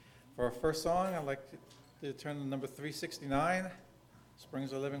For our first song, I'd like to turn to number 369,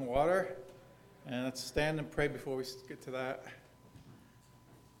 Springs of Living Water. And let's stand and pray before we get to that.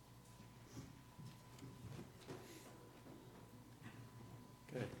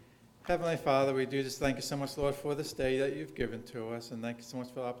 Okay. Heavenly Father, we do just thank you so much, Lord, for this day that you've given to us. And thank you so much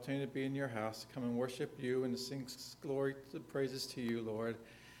for the opportunity to be in your house, to come and worship you and to sing glory and praises to you, Lord.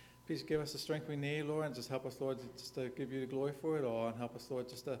 Please give us the strength we need, Lord, and just help us, Lord, just to give you the glory for it all. And help us, Lord,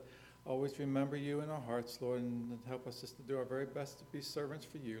 just to always remember you in our hearts, Lord, and help us just to do our very best to be servants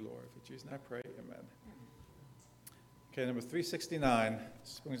for you, Lord. For Jesus' name I pray, amen. Okay, number 369,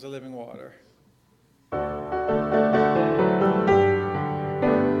 Springs of Living Water. I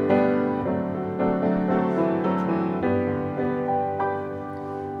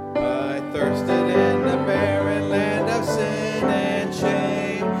thirsted in the barren land of sin and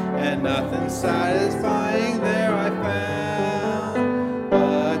shame, and nothing satisfying there I found.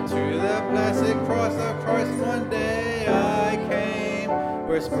 Cross of Christ one day I came,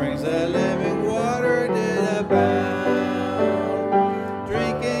 where springs of living water did abound.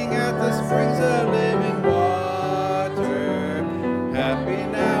 Drinking at the springs of living water, happy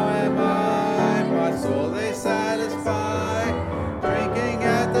now am I, my soul they satisfy. Drinking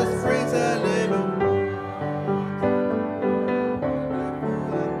at the springs of living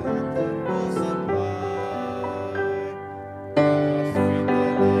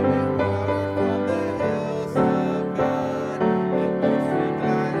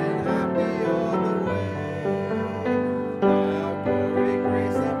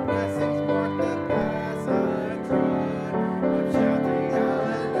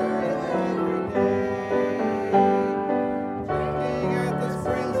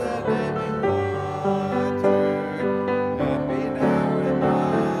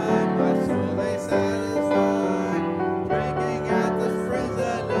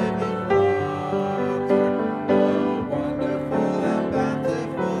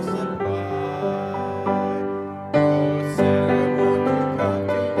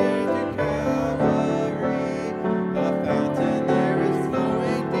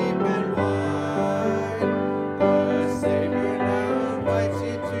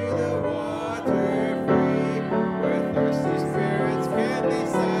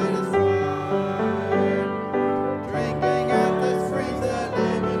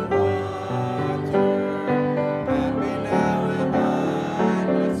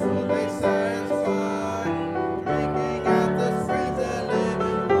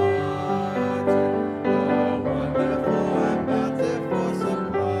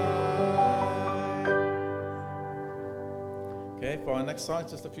song,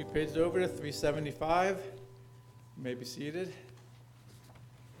 just a few pages over to 375. You may be seated.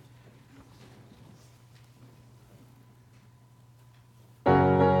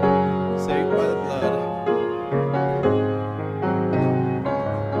 Saved by the blood.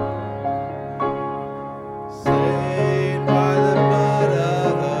 Saved by the blood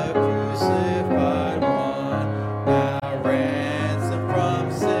of the crucified one, now ransomed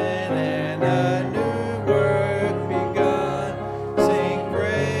from sin and a new work begun. Sing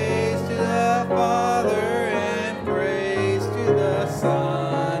praise to the Father and praise to the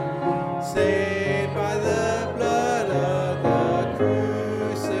Son, saved by the blood of the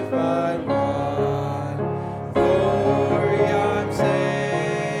crucified one. Glory, I'm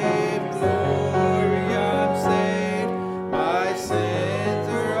saved, glory, I'm saved. My sins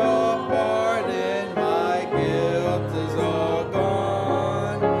are all pardoned, my guilt is all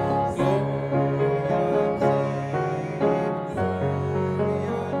gone. Glory, I'm saved, glory,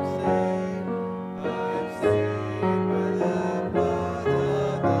 I'm saved. I'm saved by the blood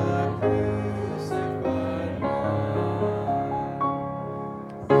of the crucified one.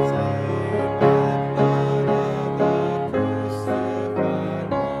 Saved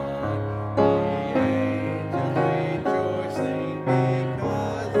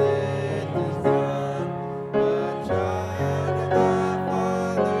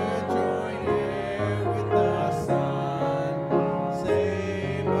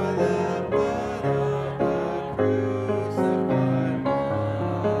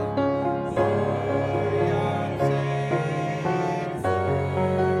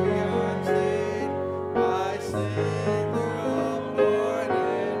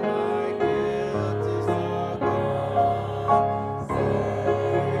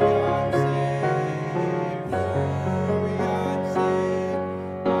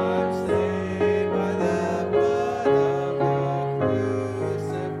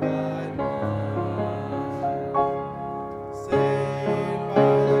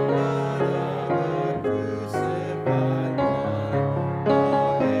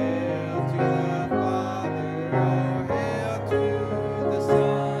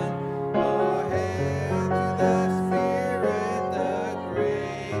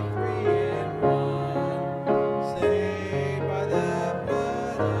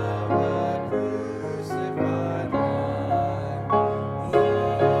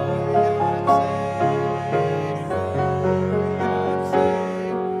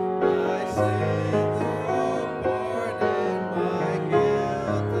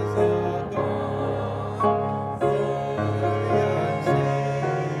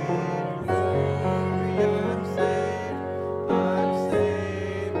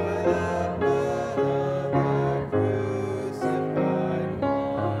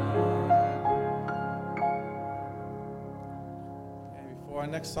our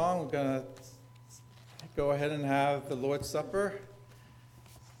next song, we're going to go ahead and have the Lord's Supper.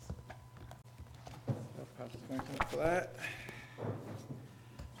 Pastor's going to come up for that.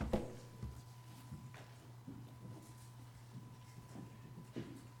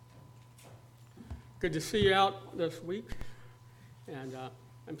 Good to see you out this week, and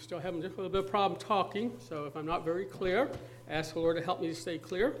I'm still having just a little bit of problem talking, so if I'm not very clear, ask the Lord to help me to stay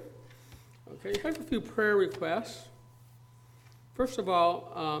clear. Okay, I have a few prayer requests. First of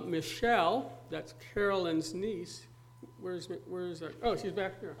all, Michelle, that's Carolyn's niece. Where's that? Oh, she's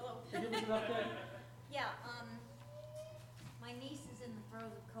back there. Hello. Can you give us an update? Yeah, my niece is in the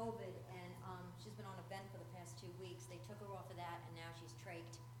throes of COVID, and she's been on a vent for the past 2 weeks. They took her off of that, and now she's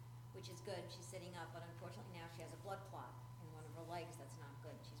trached, which is good. She's sitting up, but unfortunately now she has a blood clot in one of her legs. That's not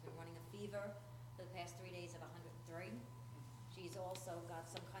good. She's been running a fever for the past 3 days of 103. She's also got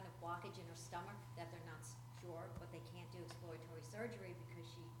some kind of blockage in her stomach that they're not sure, but they can't do exploratory surgery because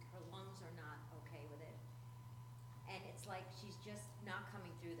her lungs are not okay with it. And it's like she's just not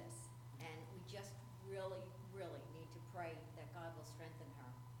coming through this. And we just really, really need to pray that God will strengthen her,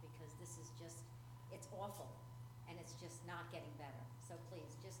 because this is just, it's awful, and it's just not getting better. So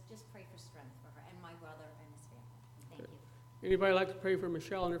please, just pray for strength for her and my brother and his family. Thank you. Anybody like to pray for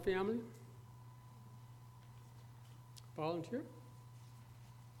Michelle and her family? Volunteer?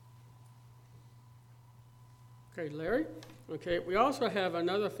 Okay, Larry? Okay, we also have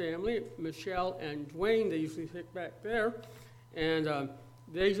another family, Michelle and Dwayne. They usually sit back there, and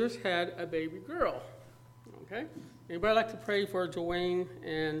they just had a baby girl. Okay? Anybody like to pray for Dwayne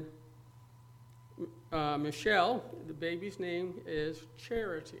and Michelle? The baby's name is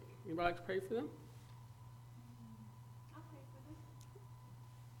Charity. Anybody like to pray for them?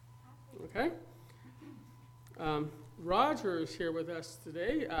 Okay. Roger is here with us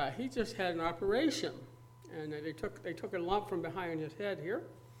today. He just had an operation, and they took a lump from behind his head here.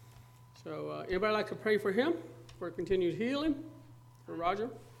 So anybody like to pray for him for continued healing? For Roger?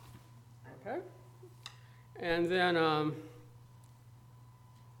 Okay. And then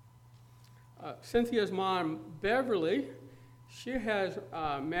Cynthia's mom, Beverly, she has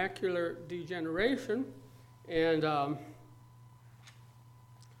macular degeneration, and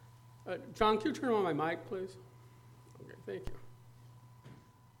John, can you turn on my mic, please? Okay, thank you.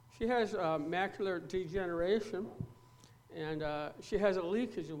 She has macular degeneration, and she has a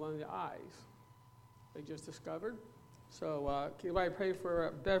leakage in one of the eyes they just discovered. So can anybody pray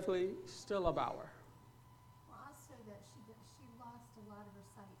for Beverly Stillabauer? Well, also that she lost a lot of her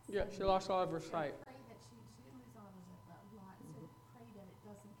sight. Yeah, she lost all of her sight. Pray that she didn't lose all of it a lot, so pray that it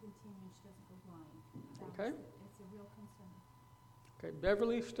doesn't continue and she doesn't go blind. Okay. It's a real concern. Okay,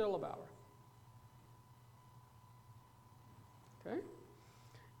 Beverly Stillabauer. Okay.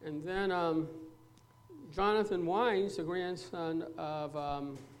 And then Jonathan Wines, the grandson of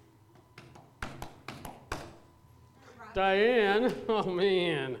Diane. Oh,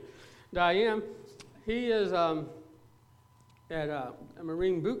 man. Diane, he is at a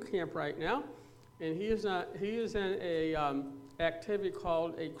Marine boot camp right now, and he is in a activity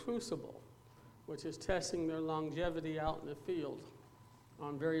called a crucible, which is testing their longevity out in the field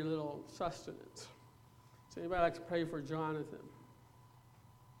on very little sustenance. So anybody like to pray for Jonathan?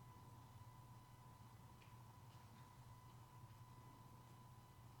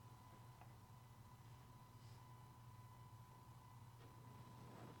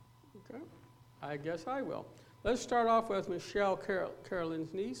 Okay, I guess I will. Let's start off with Michelle,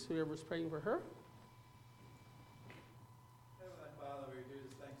 Carolyn's niece, whoever's praying for her. Heavenly Father, we do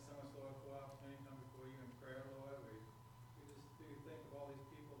just thank you so much, Lord, for the opportunity to come before you in prayer, Lord. We just do think of all these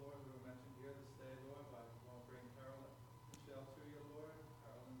people, Lord, who are mentioned here this day, Lord. I want to bring Michelle to you, Lord,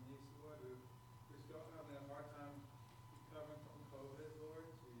 Carolyn's niece, Lord, who's having a hard time recovering from COVID, Lord.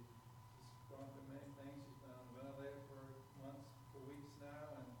 She's gone through many things. She's been on the ventilator for months, for weeks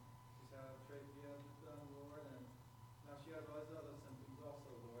now, and she's had a trachea done, Lord, and now she has all these other symptoms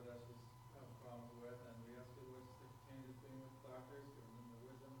also, Lord, that she's having problems with, and we ask you, Lord, just to continue to be with doctors, give them the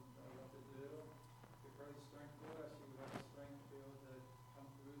wisdom to know what to do. Give her the strength, Lord, that she would have the strength to be able to come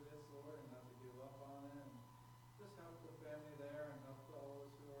through this, Lord, and not to give up on it, and just help the family there, and help all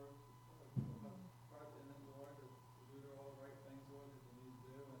those who are part in it, Lord, to do all the right things, Lord, that they need to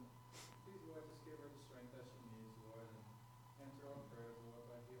do, and please, Lord, just give her the strength that she needs, Lord, and answer our prayers, Lord,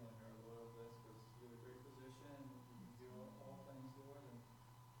 by healing her, Lord, of this, because you're a great physician, and you can do all things, Lord, and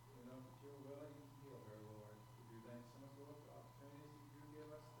we know that you're willing, you can heal her, Lord. We do thank so much, Lord, for the opportunities you do give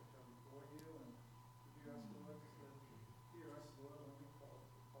us to come before you, and to do us, Lord, to hear us, Lord, when we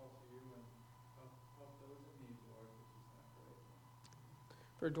call to you, and help those in need, Lord, which is not great.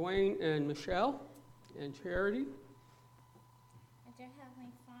 For Dwayne and Michelle and Charity. And to Dear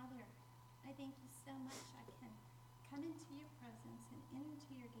Heavenly Father, I thank you so much. I can come into your presence and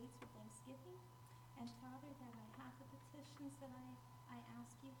into your gates with thanksgiving. And Father, that I have the petitions that I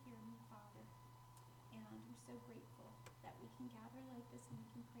ask you, hear me, Father. And we're so grateful that we can gather like this and we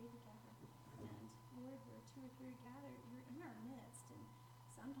can pray together. And Lord, where two or three are gathered, you're in our midst. And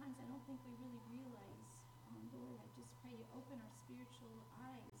sometimes I don't think we really realize, Lord, I just pray you open our spiritual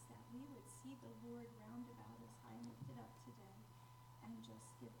eyes that we would see the Lord round about us high and lifted up today. And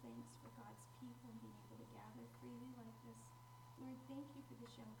just give thanks for God's people and being able to gather freely like this. Lord, thank you for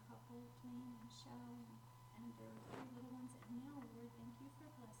this young couple, Dwayne and Michelle, and their three little ones. And now, Lord, thank you for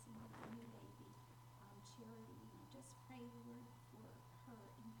blessing with the new baby, Charity. And I just pray, Lord, for her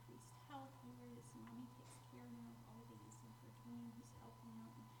increased health, Lord, as mommy takes care now of all these, and for Dwayne who's helping out.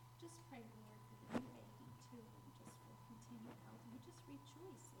 And just pray, Lord, for the new baby too, and just for continued health. And we just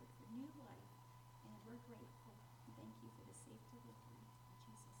rejoice, Lord, for new life. And we're grateful. And thank you for the safe delivery.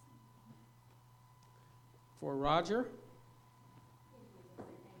 In Jesus' name, amen. For Roger.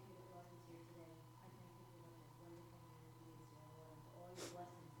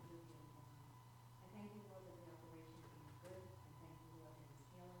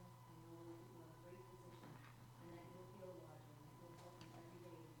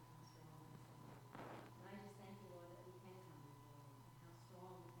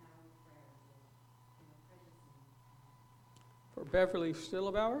 For Beverly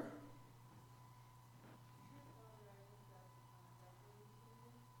Stillebauer.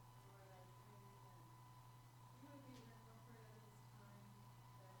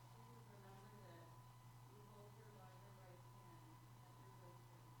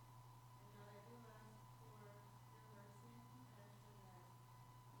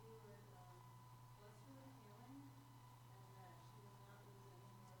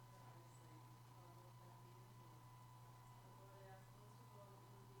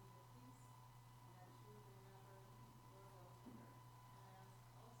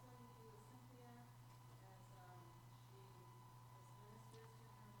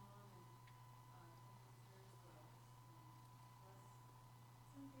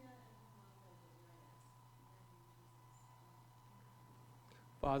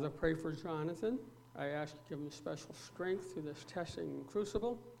 Father, pray for Jonathan. I ask you to give him special strength through this testing and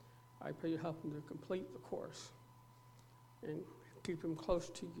crucible. I pray you help him to complete the course and keep him close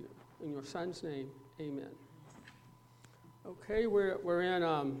to you. In your son's name, amen. Okay, we're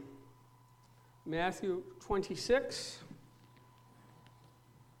in Matthew 26.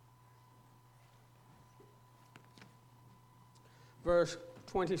 Verse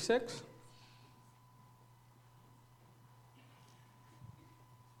 26.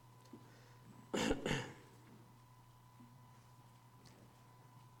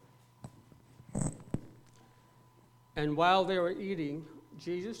 And while they were eating,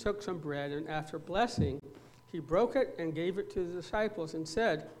 Jesus took some bread, and after blessing, he broke it and gave it to the disciples and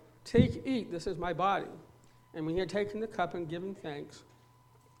said, "Take, eat, this is my body." And when he had taken the cup and given thanks,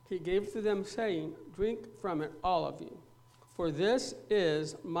 he gave it to them, saying, "Drink from it, all of you. For this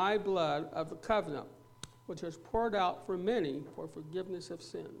is my blood of the covenant, which is poured out for many for forgiveness of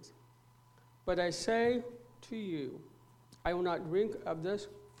sins. But I say to you, I will not drink of this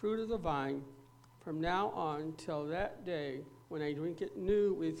fruit of the vine from now on till that day when I drink it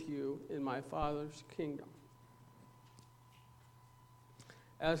new with you in my Father's kingdom."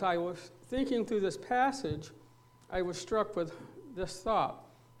 As I was thinking through this passage, I was struck with this thought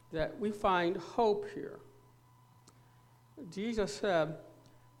that we find hope here. Jesus said,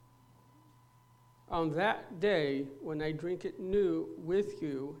 "On that day when I drink it new with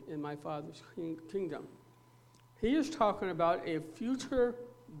you in my Father's kingdom." He is talking about a future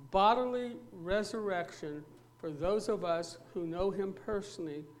bodily resurrection for those of us who know him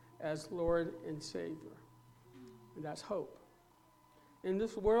personally as Lord and Savior. And that's hope. In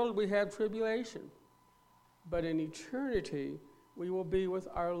this world we have tribulation, but in eternity we will be with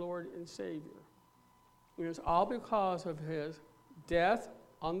our Lord and Savior. And it's all because of his death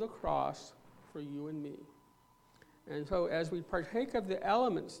on the cross for you and me. And so as we partake of the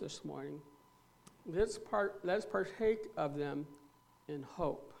elements this morning, let's partake of them in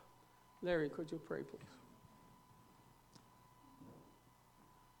hope. Larry, could you pray, please?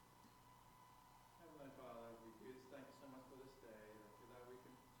 Heavenly Father, we do just thank you so much for this day, that we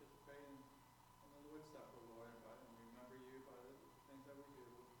can participate in the Lord's Supper, Lord, and remember you by the things that we do,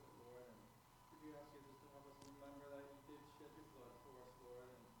 Lord. And we do ask you just to help us remember that you did shed your blood for us, Lord,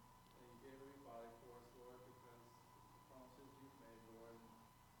 and that you gave your body for us, Lord, because of the promises you've made, Lord. And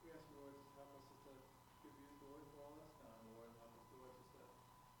we ask you, Lord, just help us just to give you glory for all that's done, Lord. Help us, Lord,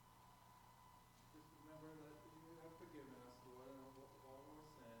 just to remember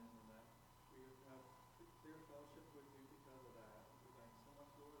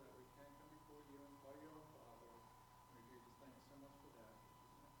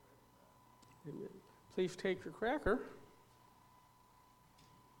Amen. Please take your cracker.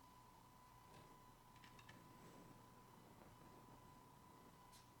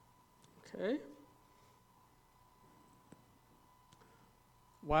 Okay.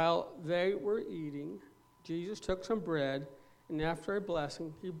 While they were eating, Jesus took some bread, and after a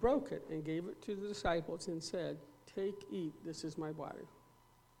blessing, he broke it and gave it to the disciples and said, "Take, eat, this is my body."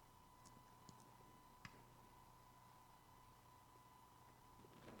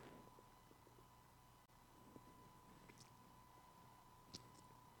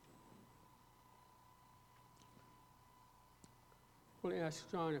 I want to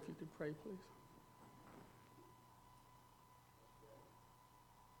ask John if you could pray, please.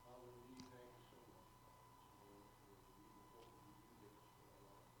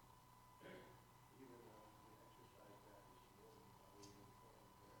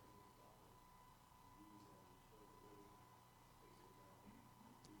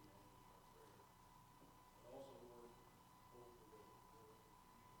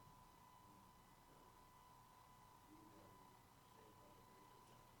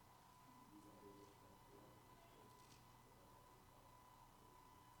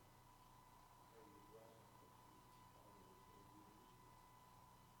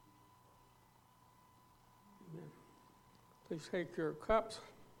 Amen. Please take your cups.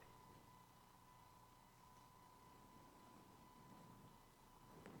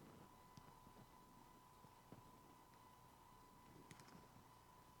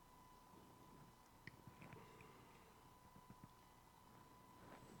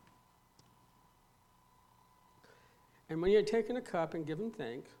 And when he had taken a cup and given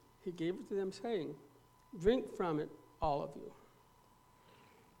thanks, he gave it to them, saying, "Drink from it, all of you.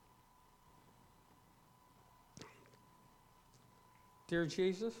 Dear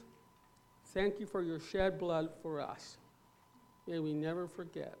Jesus, thank you for your shed blood for us. May we never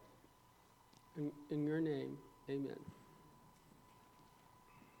forget. In your name, amen."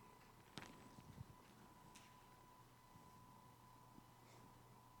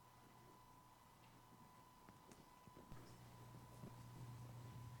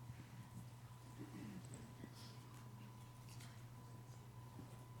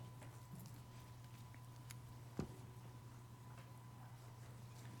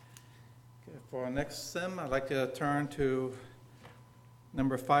 Okay, for our next sim, I'd like to turn to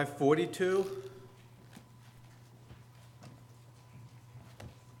number 542.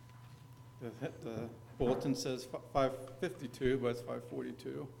 The bulletin says 552, but it's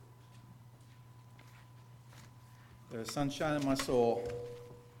 542. There's sunshine in my soul.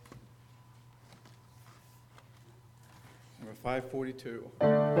 Number 542.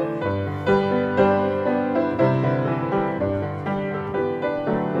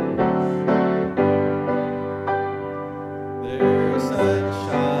 There's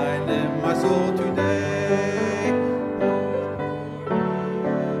sunshine in my soul today.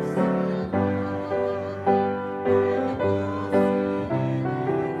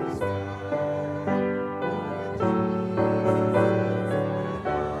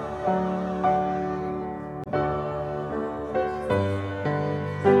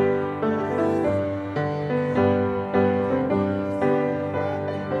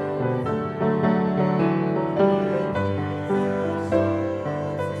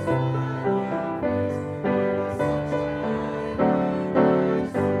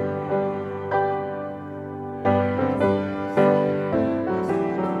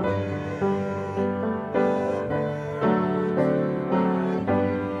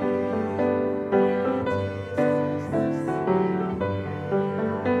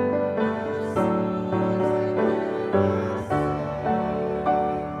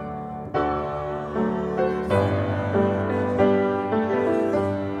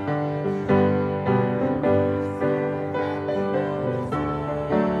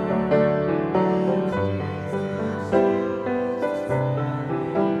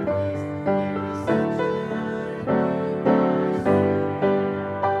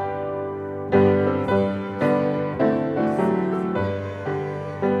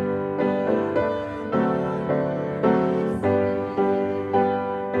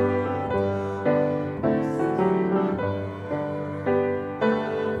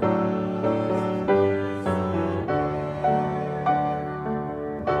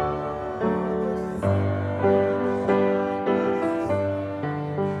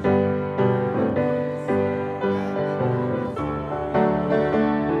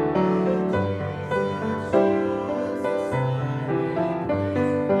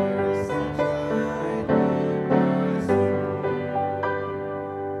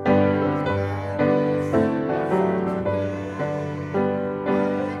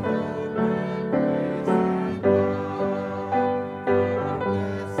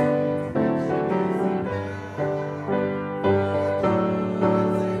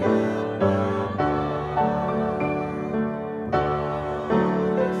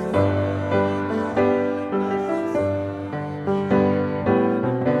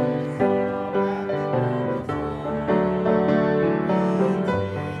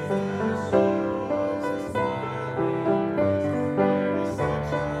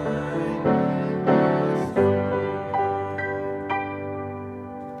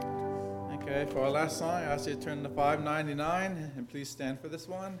 last song, I ask you to turn to 599, and please stand for this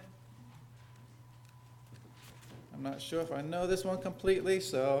one. I'm not sure if I know this one completely,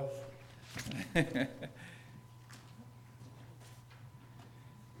 so...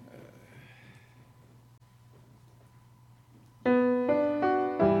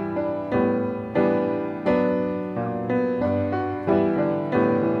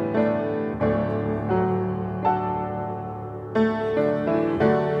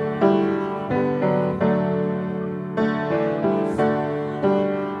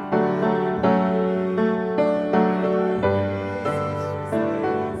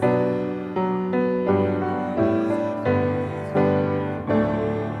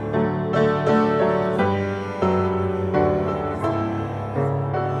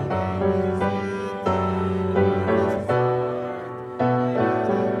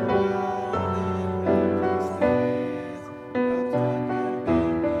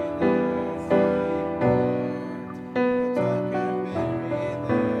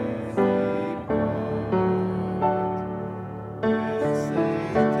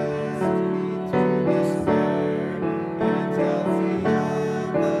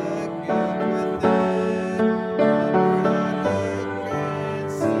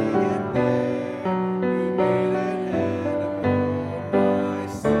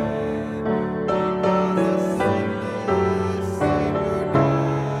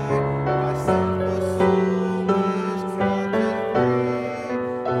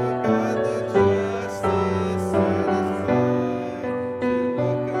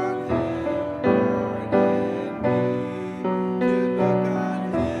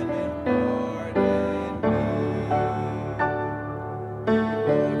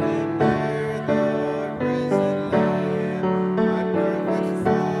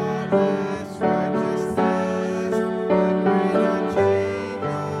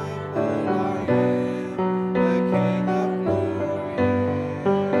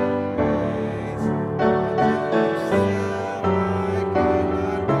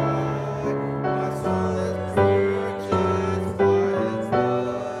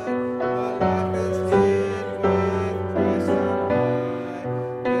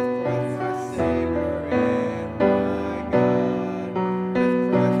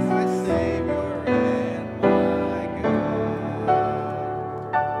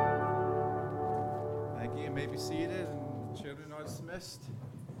 dismissed.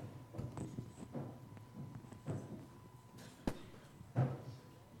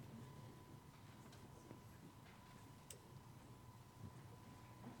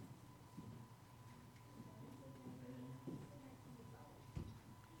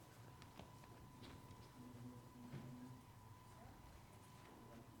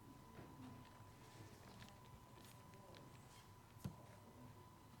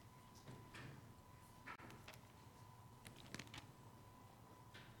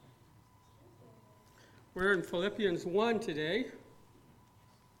 We're in Philippians 1 today.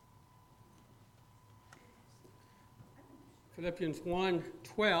 Philippians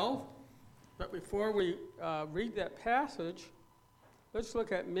 1:12. But before we read that passage, let's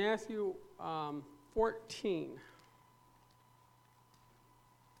look at Matthew 14.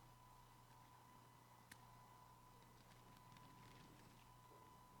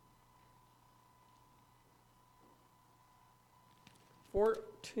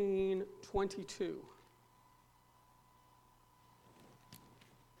 (14:22).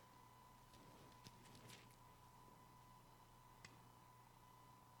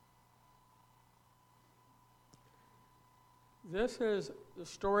 This is the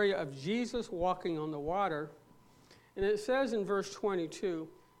story of Jesus walking on the water. And it says in verse 22,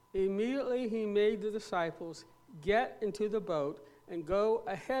 immediately he made the disciples get into the boat and go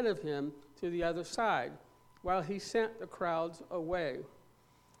ahead of him to the other side, while he sent the crowds away.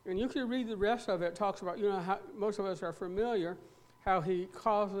 And you can read the rest of it. It talks about, how most of us are familiar, how he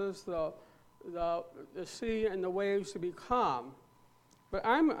causes the sea and the waves to be calm. But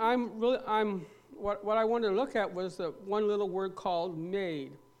what I wanted to look at was the one little word called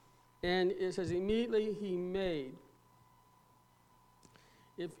made. And it says, immediately he made.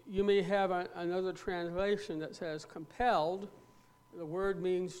 If you may have another translation that says compelled, the word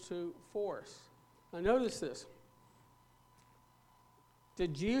means to force. Now notice this.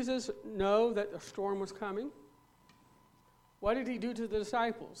 Did Jesus know that the storm was coming? What did he do to the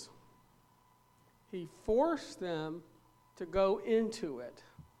disciples? He forced them to go into it.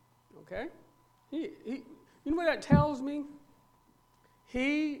 Okay? You know what that tells me?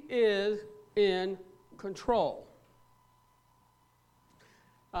 He is in control.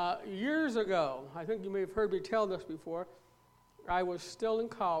 Years ago, I think you may have heard me tell this before, I was still in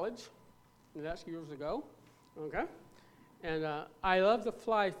college, and that's years ago, okay? And I love to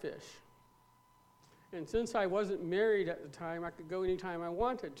fly fish. And since I wasn't married at the time, I could go anytime I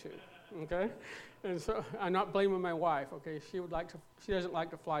wanted to, okay? And so I'm not blaming my wife, okay? She doesn't like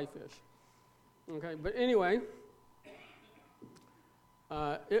to fly fish, okay? But anyway,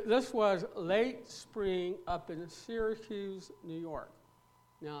 this was late spring up in Syracuse, New York.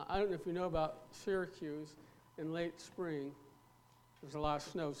 Now, I don't know if you know about Syracuse. In late spring, there's a lot of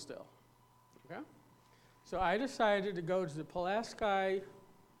snow still, okay? So I decided to go to the Pulaski,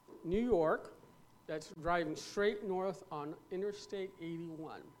 New York, that's driving straight north on Interstate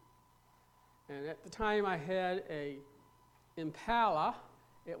 81. And at the time I had a Impala.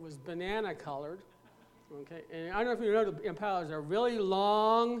 It was banana colored, okay? And I don't know if you know, the Impalas are really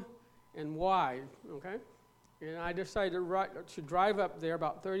long and wide, okay? And I decided to drive up there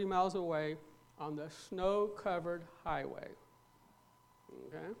about 30 miles away on the snow-covered highway,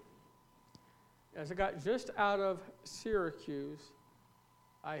 okay? As I got just out of Syracuse,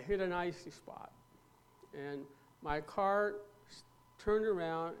 I hit an icy spot, and my car turned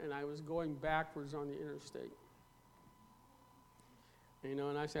around, and I was going backwards on the interstate. And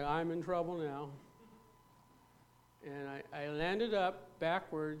I said, I'm in trouble now. And I landed up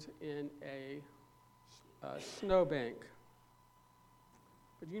backwards in a snowbank.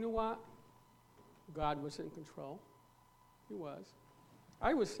 But you know what? God was in control. He was.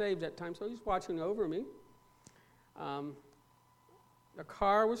 I was saved that time, so he's watching over me. The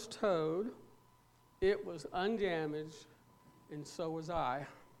car was towed. It was undamaged, and so was I.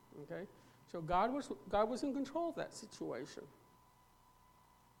 Okay? So God was in control of that situation.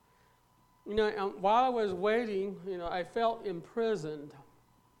 While I was waiting, I felt imprisoned.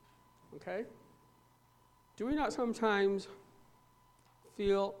 Okay? Do we not sometimes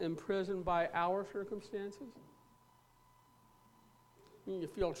feel imprisoned by our circumstances? You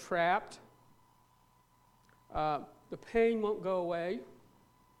feel trapped. The pain won't go away.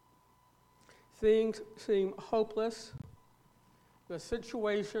 Things seem hopeless. The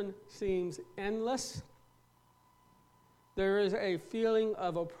situation seems endless. There is a feeling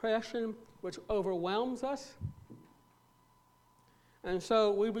of oppression which overwhelms us. And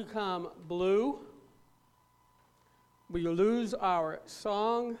so we become blue. We lose our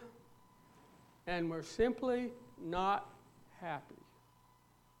song, and we're simply not happy.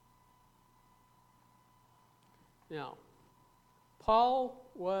 Now, Paul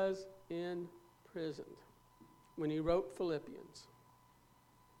was imprisoned when he wrote Philippians.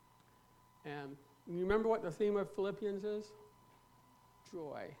 And you remember what the theme of Philippians is?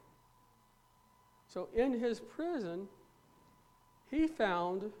 Joy. So in his prison, he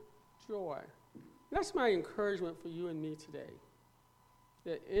found joy. That's my encouragement for you and me today.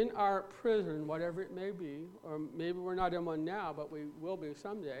 That in our prison, whatever it may be, or maybe we're not in one now, but we will be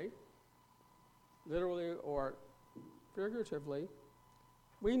someday, literally or figuratively,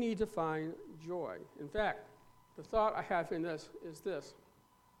 we need to find joy. In fact, the thought I have in this is this.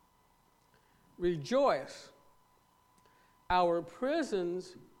 Rejoice. Our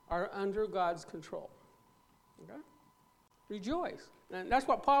prisons are under God's control. Okay? Rejoice. And that's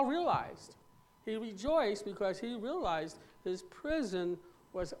what Paul realized. He rejoiced because he realized his prison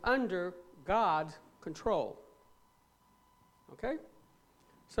was under God's control. Okay?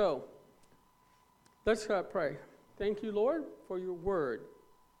 So, let's pray. Thank you, Lord, for your word.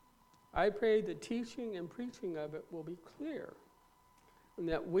 I pray the teaching and preaching of it will be clear, and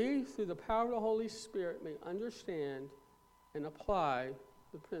that we, through the power of the Holy Spirit, may understand and apply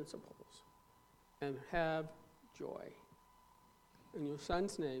the principles and have joy. In your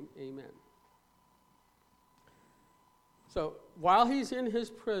Son's name, amen. So while he's in his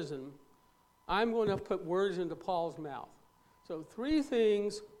prison, I'm going to put words into Paul's mouth. So 3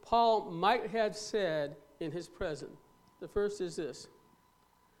 things Paul might have said in his prison. The first is this.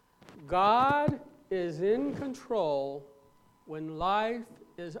 God is in control when life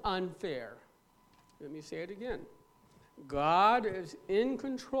is unfair. Let me say it again. God is in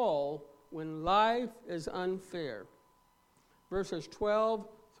control when life is unfair. Verses 12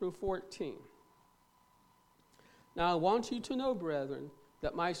 through 14. Now I want you to know, brethren,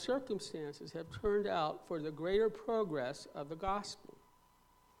 that my circumstances have turned out for the greater progress of the gospel,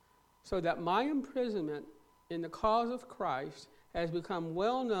 so that my imprisonment in the cause of Christ has become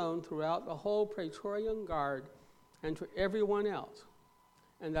well known throughout the whole Praetorian Guard and to everyone else,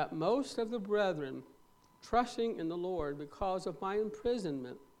 and that most of the brethren, trusting in the Lord because of my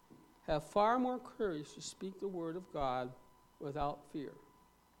imprisonment, have far more courage to speak the word of God without fear.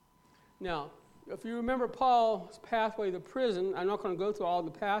 Now, if you remember Paul's pathway to prison, I'm not going to go through all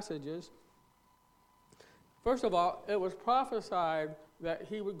the passages. First of all, it was prophesied that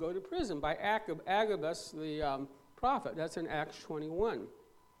he would go to prison by Agabus, the prophet. That's in Acts 21.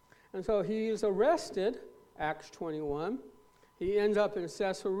 And so he is arrested, Acts 21. He ends up in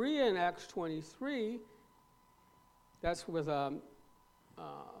Caesarea in Acts 23. That's with, I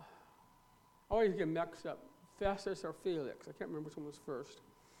always get mixed up, Festus or Felix. I can't remember which one was first.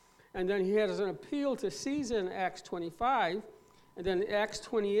 And then he has an appeal to Caesar in Acts 25. And then in Acts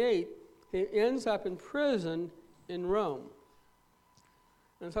 28, he ends up in prison in Rome.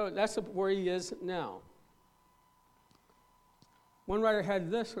 And so that's where he is now. One writer had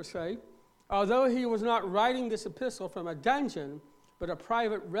this to say, although he was not writing this epistle from a dungeon, but a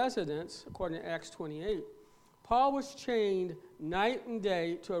private residence, according to Acts 28, Paul was chained night and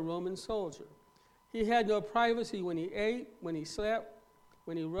day to a Roman soldier. He had no privacy when he ate, when he slept,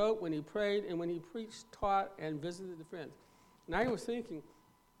 when he wrote, when he prayed, and when he preached, taught, and visited the friends. And I was thinking,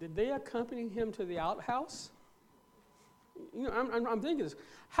 did they accompany him to the outhouse? You know, I'm thinking this.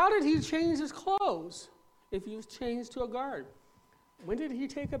 How did he change his clothes if he was changed to a guard? When did he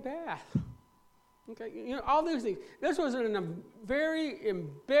take a bath? Okay, you know, all these things. This was a very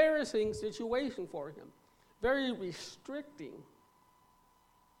embarrassing situation for him, very restricting.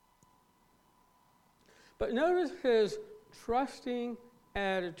 But notice his trusting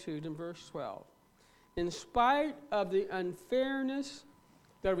attitude in verse 12. In spite of the unfairness,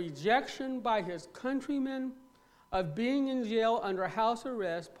 the rejection by his countrymen of being in jail under house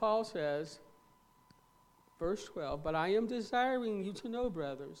arrest, Paul says, verse 12, but I am desiring you to know,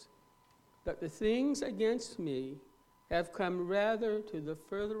 brothers, that the things against me have come rather to the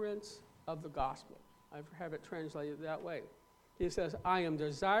furtherance of the gospel. I have it translated that way. He says, I am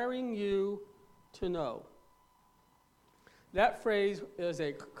desiring you to know. That phrase is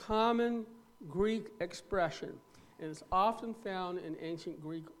a common Greek expression, and it's often found in ancient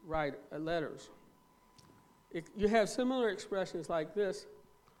Greek letters. You have similar expressions like this,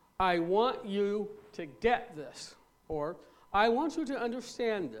 I want you to get this, or I want you to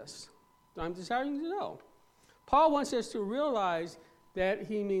understand this. I'm desiring you to know. Paul wants us to realize that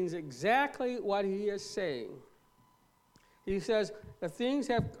he means exactly what he is saying. He says, the things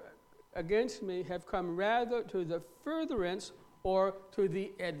against me have come rather to the furtherance or to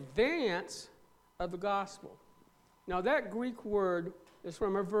the advance of the gospel. Now that Greek word is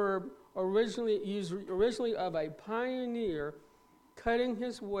from a verb originally of a pioneer cutting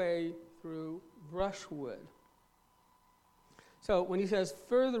his way through brushwood. So when he says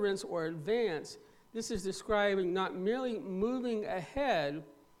furtherance or advance, this is describing not merely moving ahead,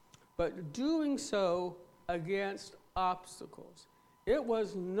 but doing so against obstacles. It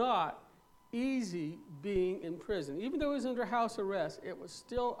was not easy being in prison. Even though he was under house arrest, it was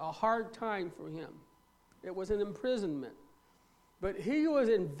still a hard time for him. It was an imprisonment. But he was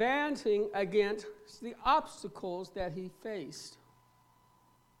advancing against the obstacles that he faced.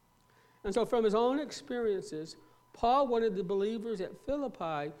 And so from his own experiences, Paul wanted the believers at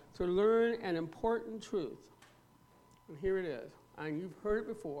Philippi to learn an important truth. And here it is. And you've heard it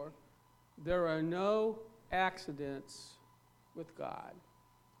before. There are no accidents with God.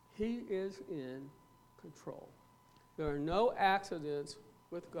 He is in control. There are no accidents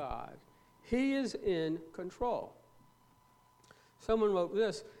with God. He is in control. Someone wrote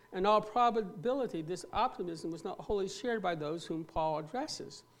this, in all probability, this optimism was not wholly shared by those whom Paul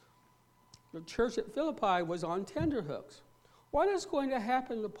addresses. The church at Philippi was on tenterhooks. What is going to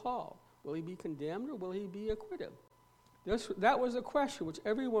happen to Paul? Will he be condemned or will he be acquitted? That was a question which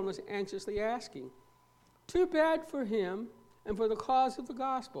everyone was anxiously asking. Too bad for him and for the cause of the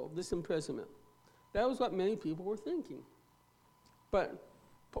gospel, this imprisonment. That was what many people were thinking. But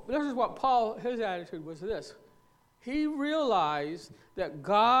this is what Paul, his attitude was this. He realized that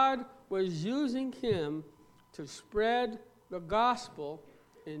God was using him to spread the gospel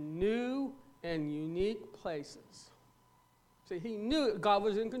in new and unique places. See, he knew God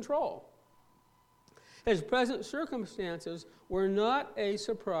was in control. His present circumstances were not a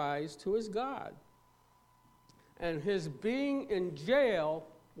surprise to his God. And his being in jail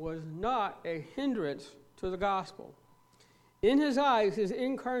was not a hindrance to the gospel. In his eyes, his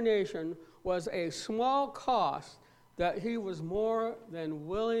incarnation was a small cost that he was more than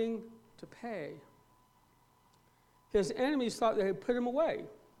willing to pay. His enemies thought they had put him away.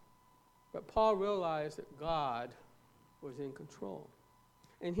 But Paul realized that God was in control.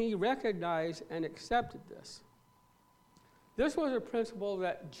 And he recognized and accepted this. This was a principle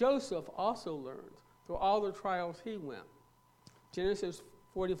that Joseph also learned through all the trials he went. Genesis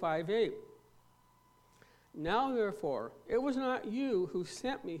 45:8. Now, therefore, it was not you who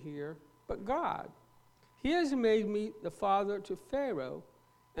sent me here, but God. He has made me the father to Pharaoh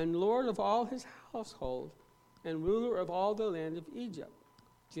and Lord of all his household and ruler of all the land of Egypt.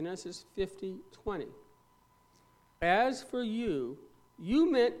 Genesis 50:20. As for you,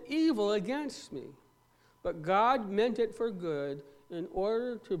 you meant evil against me, but God meant it for good in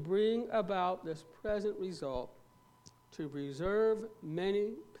order to bring about this present result, to preserve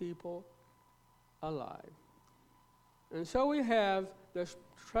many people alive. And so we have this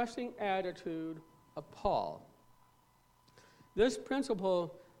trusting attitude of Paul. This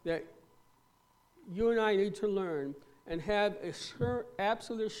principle that you and I need to learn and have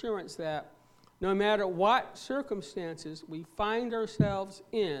absolute assurance that no matter what circumstances we find ourselves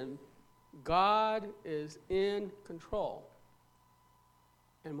in, God is in control.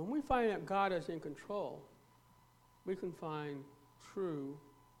 And when we find that God is in control, we can find true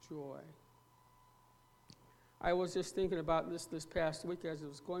joy. I was just thinking about this past week as I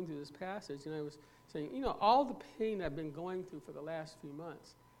was going through this passage, and I was saying, all the pain I've been going through for the last few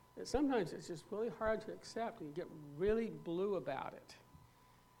months, sometimes it's just really hard to accept, and you get really blue about it.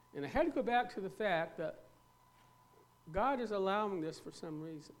 And I had to go back to the fact that God is allowing this for some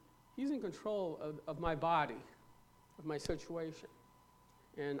reason. He's in control of my body, of my situation.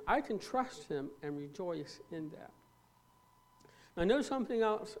 And I can trust him and rejoice in that. Now notice something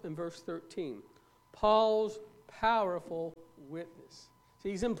else in verse 13. Paul's powerful witness. So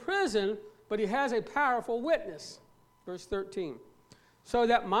he's in prison, but he has a powerful witness. Verse 13. So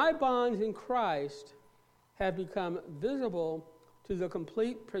that my bonds in Christ have become visible to the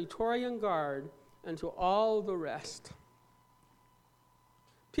complete Praetorian Guard and to all the rest.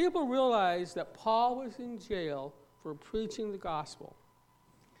 People realized that Paul was in jail for preaching the gospel.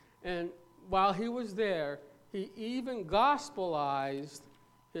 And while he was there, he even gospelized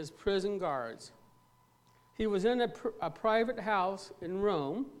his prison guards. He was in a private house in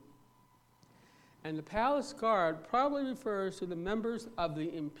Rome, and the palace guard probably refers to the members of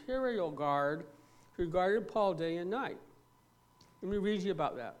the imperial guard who guarded Paul day and night. Let me read you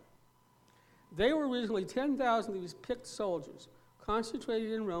about that. They were originally 10,000 of these picked soldiers,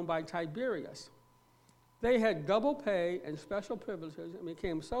 concentrated in Rome by Tiberius. They had double pay and special privileges and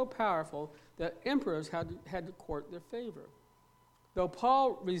became so powerful that emperors had to court their favor. Though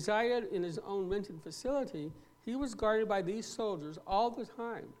Paul resided in his own rented facility, he was guarded by these soldiers all the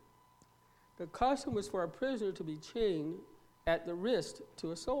time. The custom was for a prisoner to be chained at the wrist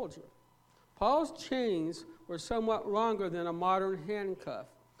to a soldier. Paul's chains were somewhat longer than a modern handcuff,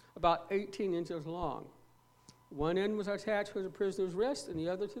 about 18 inches long. One end was attached to the prisoner's wrist and the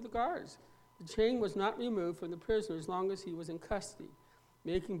other to the guard's. The chain was not removed from the prisoner as long as he was in custody,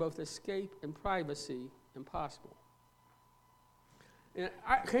 making both escape and privacy impossible. And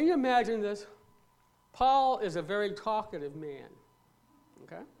can you imagine this? Paul is a very talkative man.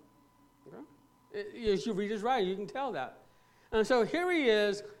 Okay? As you read his writing, you can tell that. And so here he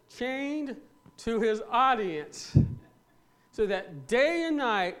is, chained to his audience, so that day and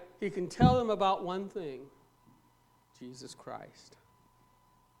night he can tell them about one thing: Jesus Christ.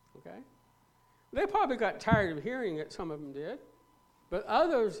 Okay? They probably got tired of hearing it, some of them did. But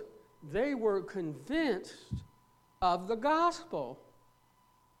others, they were convinced of the gospel.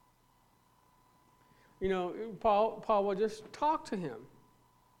 Paul would just talk to him.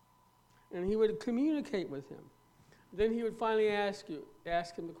 And he would communicate with him. Then he would finally ask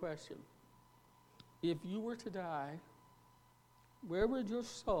him the question: if you were to die, where would your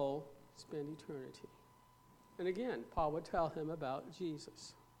soul spend eternity? And again, Paul would tell him about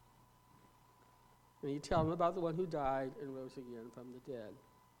Jesus. And he'd tell him about the one who died and rose again from the dead.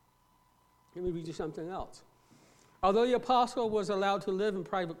 Let me read you something else. Although the apostle was allowed to live in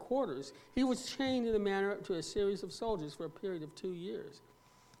private quarters, he was chained in a manner to a series of soldiers for a period of 2 years.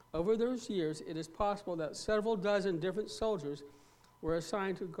 Over those years, it is possible that several dozen different soldiers were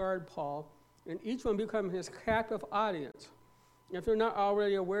assigned to guard Paul, and each one became his captive audience. If they're not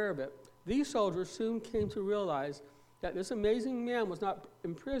already aware of it, these soldiers soon came to realize that this amazing man was not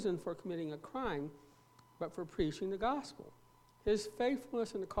imprisoned for committing a crime, but for preaching the gospel. His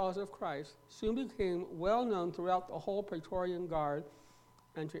faithfulness in the cause of Christ soon became well known throughout the whole Praetorian Guard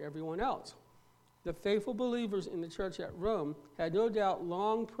and to everyone else. The faithful believers in the church at Rome had no doubt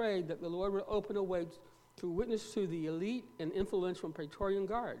long prayed that the Lord would open a way to witness to the elite and influential Praetorian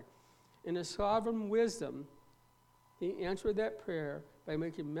Guard. In his sovereign wisdom, he answered that prayer by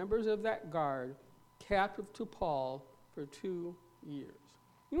making members of that guard captive to Paul for 2 years.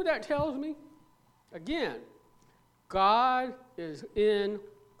 You know what that tells me? Again, God is in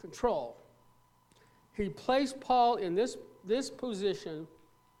control. He placed Paul in this position,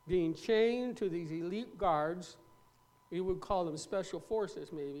 being chained to these elite guards. We would call them special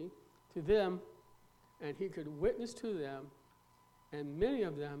forces maybe, to them, and he could witness to them, and many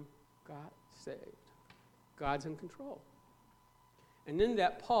of them got saved. God's in control. And in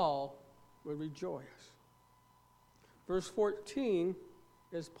that, Paul would rejoice. Verse 14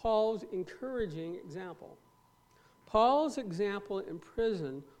 is Paul's encouraging example. Paul's example in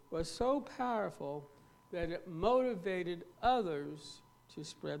prison was so powerful that it motivated others to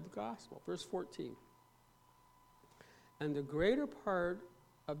spread the gospel. Verse 14. And the greater part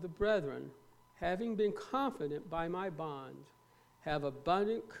of the brethren, having been confident by my bond, have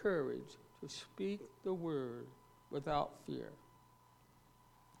abundant courage to speak the word without fear.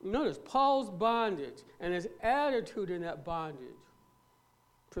 Notice Paul's bondage and his attitude in that bondage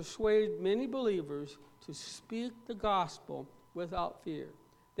persuaded many believers to speak the gospel without fear.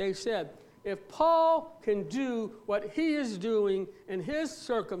 They said, if Paul can do what he is doing in his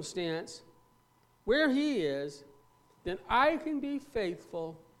circumstance, where he is, then I can be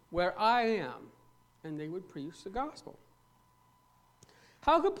faithful where I am. And they would preach the gospel.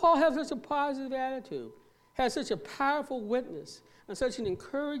 How could Paul have such a positive attitude, have such a powerful witness, and such an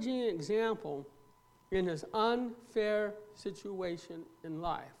encouraging example in his unfair situation in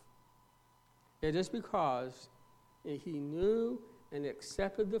life? It is because he knew and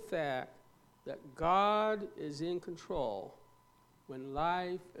accepted the fact that God is in control when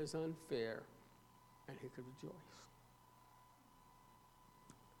life is unfair, and he could rejoice.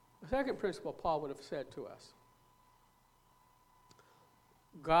 The second principle Paul would have said to us: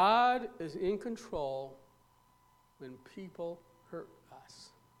 God is in control when people hurt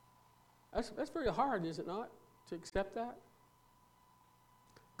us. That's very hard, is it not, to accept that?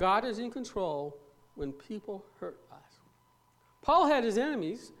 God is in control when people hurt us. Paul had his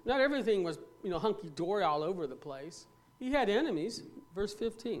enemies. Not everything was, hunky-dory all over the place. He had enemies. Verse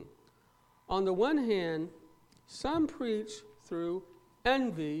 15. On the one hand, some preach through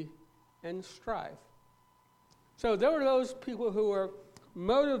envy and strife. So there were those people who were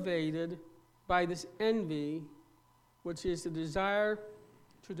motivated by this envy, which is the desire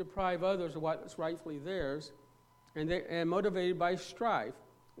to deprive others of what is rightfully theirs, and motivated by strife,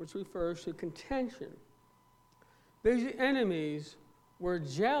 which refers to contention. These enemies were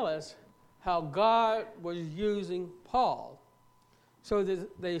jealous how God was using Paul, so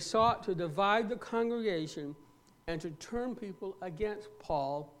that they sought to divide the congregation and to turn people against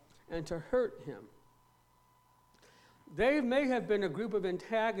Paul and to hurt him. They may have been a group of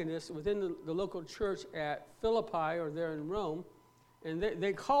antagonists within the local church at Philippi or there in Rome, and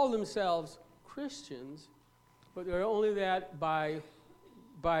they called themselves Christians, but they're only that by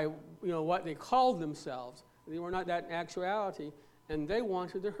what they called themselves. They were not that in actuality, and they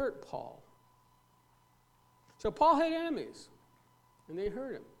wanted to hurt Paul. So Paul had enemies, and they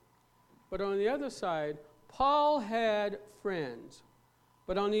hurt him. But on the other side, Paul had friends.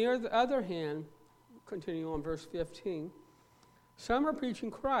 But on the other hand, continuing on verse 15, some are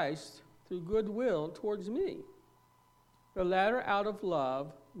preaching Christ through goodwill towards me, the latter out of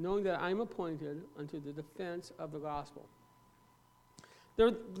love, knowing that I am appointed unto the defense of the gospel.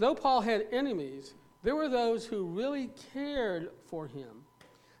 Though Paul had enemies, there were those who really cared for him.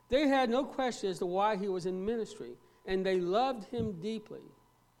 They had no question as to why he was in ministry, and they loved him deeply.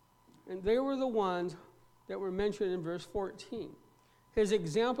 And they were the ones that were mentioned in verse 14. His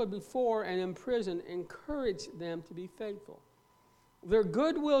example before and in prison encouraged them to be faithful. Their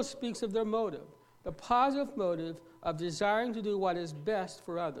goodwill speaks of their motive, the positive motive of desiring to do what is best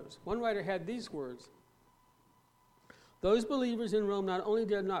for others. One writer had these words: those believers in Rome not only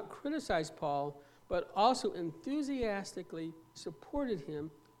did not criticize Paul, but also enthusiastically supported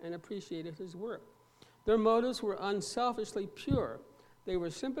him and appreciated his work. Their motives were unselfishly pure. They were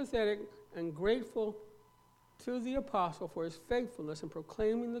sympathetic and grateful to the apostle for his faithfulness in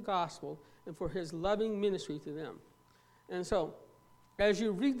proclaiming the gospel and for his loving ministry to them. And so, as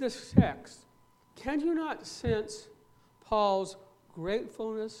you read this text, can you not sense Paul's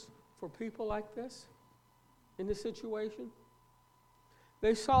gratefulness for people like this in this situation?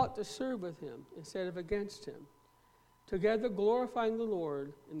 They sought to serve with him instead of against him, together glorifying the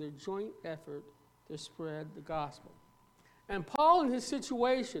Lord in their joint effort to spread the gospel. And Paul, in his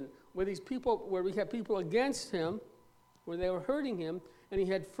situation, where we had people against him, where they were hurting him, and he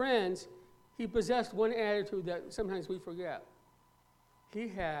had friends, he possessed one attitude that sometimes we forget. He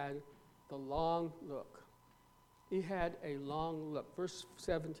had the long look. He had a long look. Verse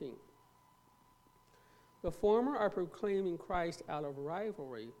 17. The former are proclaiming Christ out of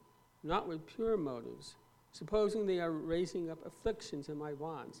rivalry, not with pure motives, supposing they are raising up afflictions in my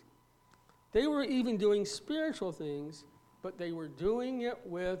bonds. They were even doing spiritual things, but they were doing it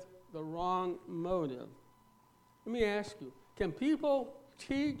with the wrong motive. Let me ask you, can people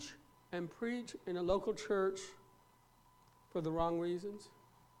teach and preach in a local church for the wrong reasons?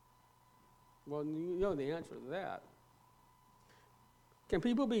 Well, you know the answer to that. Can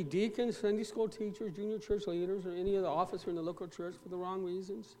people be deacons, Sunday school teachers, junior church leaders, or any other officer in the local church for the wrong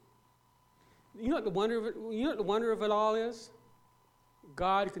reasons? You know what the wonder of it, you know what the wonder of it all is?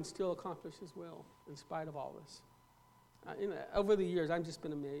 God can still accomplish His will in spite of all this. Over the years, I've just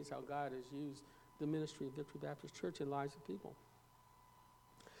been amazed how God has used the ministry of Victory Baptist Church in the lives of people.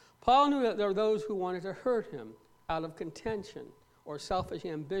 Paul knew that there were those who wanted to hurt him out of contention or selfish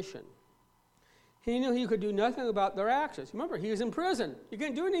ambition. He knew he could do nothing about their actions. Remember, he was in prison. He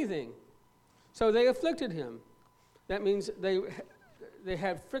couldn't do anything. So they afflicted him. That means they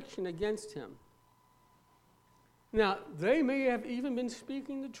had friction against him. Now, they may have even been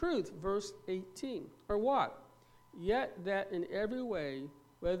speaking the truth, verse 18. Or what? Yet that in every way,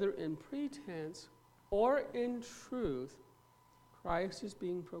 whether in pretense or in truth, Christ is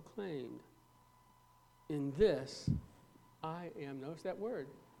being proclaimed. In this, I am, notice that word,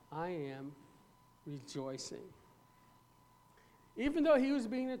 I am rejoicing. Even though he was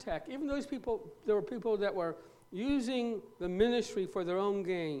being attacked, even those people, there were people that were using the ministry for their own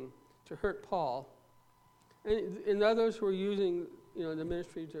gain to hurt Paul, and others who were using, the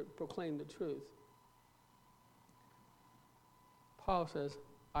ministry to proclaim the truth. Paul says,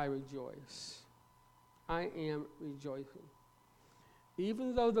 I rejoice. I am rejoicing.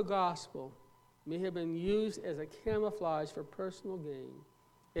 Even though the gospel may have been used as a camouflage for personal gain,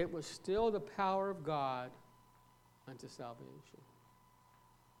 it was still the power of God unto salvation.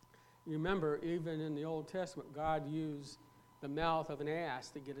 You remember, even in the Old Testament, God used the mouth of an ass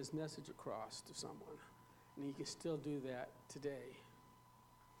to get his message across to someone. And he can still do that today.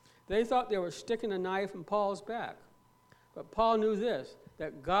 They thought they were sticking a knife in Paul's back. But Paul knew this,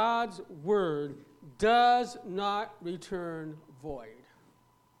 that God's word does not return void.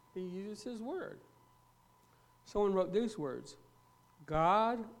 He uses his word. Someone wrote these words,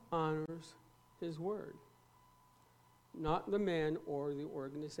 God honors his word, not the man or the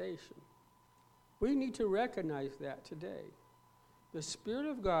organization. We need to recognize that today. The Spirit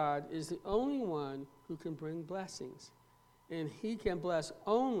of God is the only one who can bring blessings, and he can bless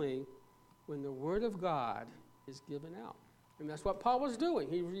only when the word of God is given out. And that's what Paul was doing.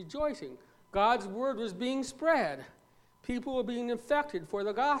 He was rejoicing. God's word was being spread. People were being infected for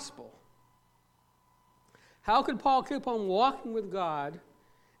the gospel. How could Paul keep on walking with God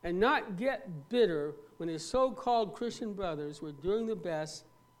and not get bitter when his so-called Christian brothers were doing their best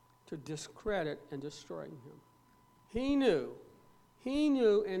to discredit and destroy him? He knew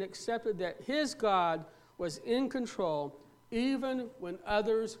and accepted that his God was in control even when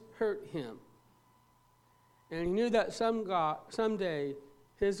others hurt him. And he knew that someday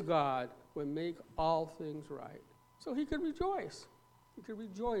his God would make all things right. So he could rejoice. He could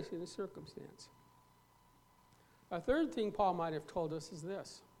rejoice in the circumstance. A third thing Paul might have told us is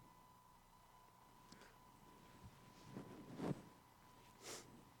this.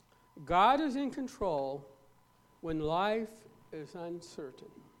 God is in control when life is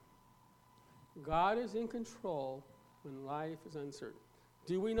uncertain. God is in control when life is uncertain.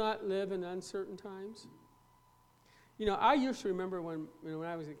 Do we not live in uncertain times? I used to remember when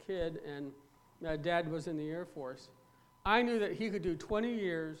I was a kid and my dad was in the Air Force, I knew that he could do 20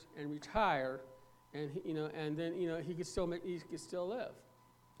 years and retire, and then he could still live.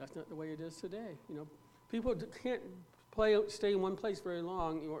 That's not the way it is today. People can't stay in one place very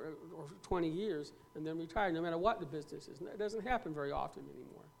long or 20 years and then retire, no matter what the business is. That doesn't happen very often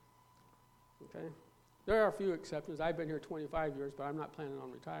anymore. Okay, there are a few exceptions. I've been here 25 years, but I'm not planning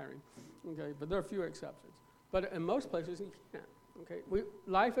on retiring. Okay, but there are a few exceptions. But in most places, you can't. Okay,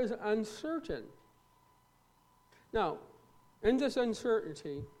 life is uncertain. Now, in this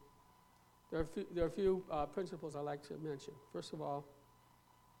uncertainty, there are a few principles I'd like to mention. First of all,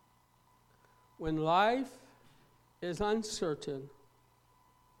 when life is uncertain,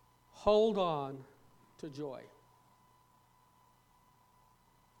 hold on to joy.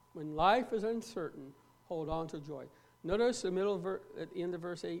 When life is uncertain, hold on to joy. Notice at the end of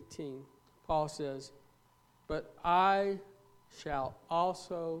verse 18, Paul says, but I shall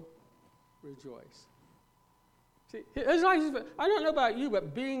also rejoice. See, I don't know about you,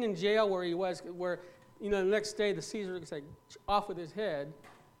 but being in jail where he was, where, the next day the Caesar could say, off with his head,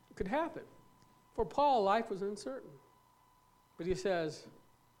 could happen. For Paul, life was uncertain. But he says,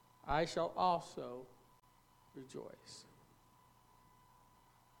 I shall also rejoice.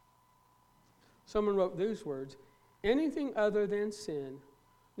 Someone wrote these words, anything other than sin,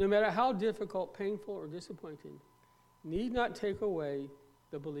 no matter how difficult, painful, or disappointing, need not take away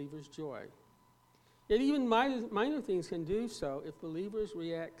the believer's joy. Yet even minor things can do so if believers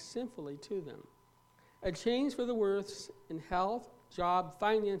react sinfully to them. A change for the worse in health job,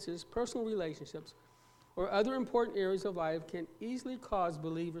 finances, personal relationships, or other important areas of life can easily cause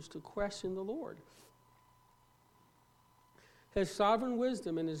believers to question the Lord, His sovereign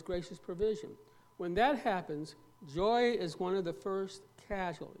wisdom, and His gracious provision. When that happens, joy is one of the first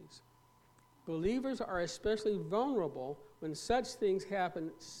casualties. Believers are especially vulnerable when such things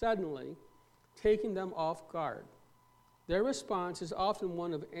happen suddenly, taking them off guard. Their response is often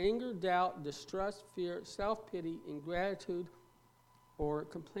one of anger, doubt, distrust, fear, self-pity, ingratitude, or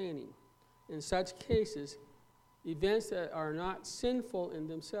complaining. In such cases, events that are not sinful in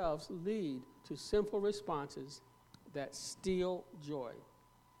themselves lead to sinful responses that steal joy.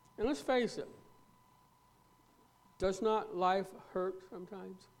 And let's face it, does not life hurt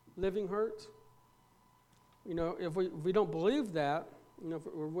sometimes? Living hurts? You know, if we don't believe that, you know, if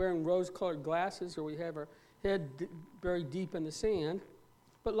we're wearing rose-colored glasses or we have our head buried deep in the sand,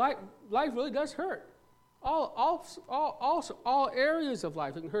 but life really does hurt. All areas of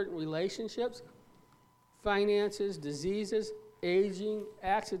life. It can hurt in relationships, finances, diseases, aging,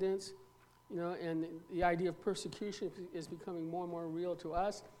 accidents, you know, and the idea of persecution is becoming more and more real to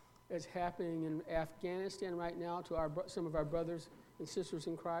us. It's happening in Afghanistan right now to some of our brothers and sisters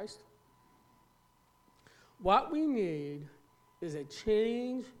in Christ. What we need is a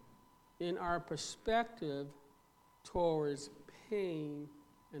change in our perspective towards pain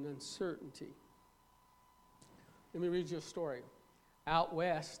and uncertainty. Let me read you a story. Out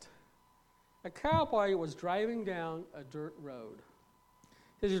west, a cowboy was driving down a dirt road.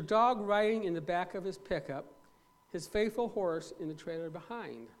 His dog riding in the back of his pickup, his faithful horse in the trailer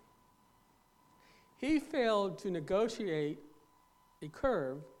behind. He failed to negotiate a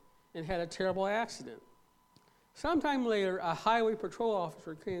curve and had a terrible accident. Sometime later, a highway patrol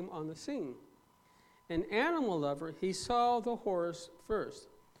officer came on the scene. An animal lover, he saw the horse first.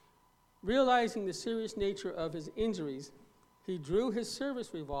 Realizing the serious nature of his injuries, he drew his service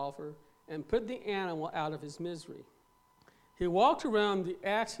revolver and put the animal out of his misery. He walked around the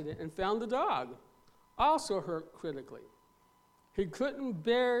accident and found the dog, also hurt critically. He couldn't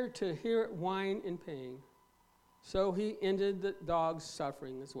bear to hear it whine in pain, so he ended the dog's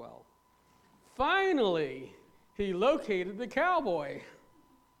suffering as well. Finally, he located the cowboy,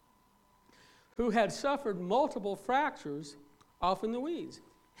 who had suffered multiple fractures off in the weeds.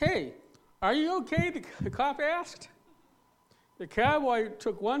 "Hey, are you okay?" the cop asked. The cowboy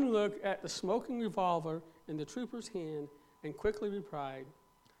took one look at the smoking revolver in the trooper's hand and quickly replied,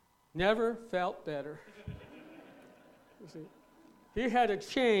 "Never felt better." You see, he had a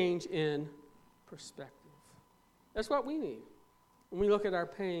change in perspective. That's what we need when we look at our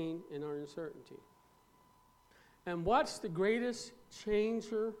pain and our uncertainty. And what's the greatest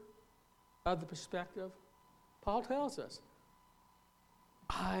changer of the perspective? Paul tells us,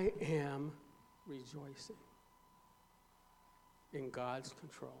 I am rejoicing in God's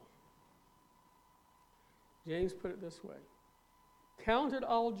control. James put it this way: count it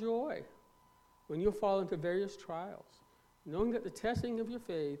all joy when you fall into various trials, knowing that the testing of your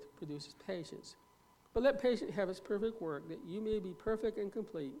faith produces patience. But let patience have its perfect work, that you may be perfect and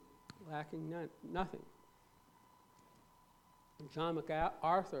complete, lacking nothing. And John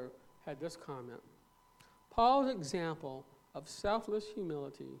MacArthur had this comment: Paul's example of selfless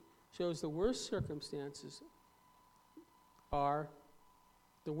humility shows the worse circumstances are,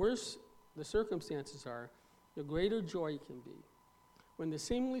 the greater joy can be. When the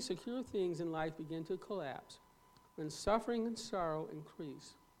seemingly secure things in life begin to collapse, when suffering and sorrow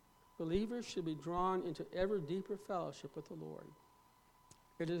increase, believers should be drawn into ever deeper fellowship with the Lord.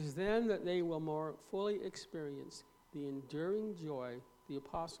 It is then that they will more fully experience the enduring joy the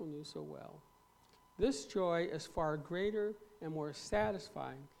apostle knew so well. This joy is far greater and more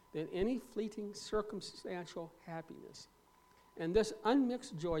satisfying than any fleeting circumstantial happiness. And this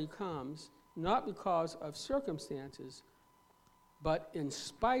unmixed joy comes not because of circumstances, but in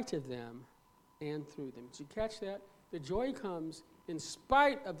spite of them and through them. Did you catch that? The joy comes in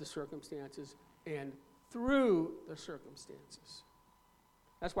spite of the circumstances and through the circumstances.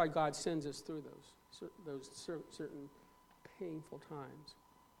 That's why God sends us through those certain painful times.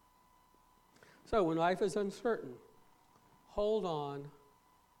 So when life is uncertain, hold on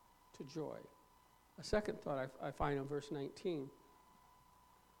to joy. A second thought I find in verse 19.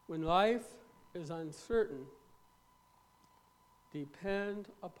 When life is uncertain, depend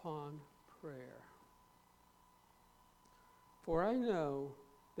upon prayer. For I know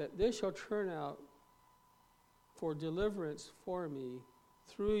that this shall turn out for deliverance for me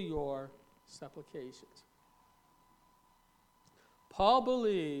through your supplications. Paul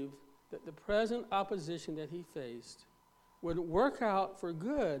believed that the present opposition that he faced would work out for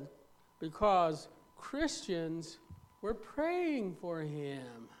good because Christians were praying for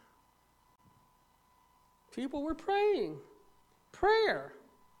him. People were praying. Prayer.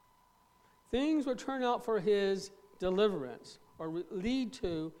 Things would turn out for his deliverance or lead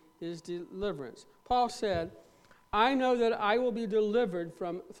to his deliverance. Paul said, I know that I will be delivered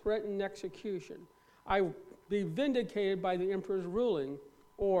from threatened execution. I will be vindicated by the emperor's ruling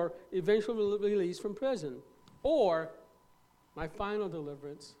or eventual release from prison. Or my final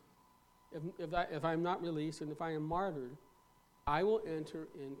deliverance, if I'm not released and if I am martyred, I will enter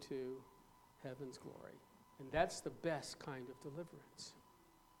into heaven's glory. And that's the best kind of deliverance.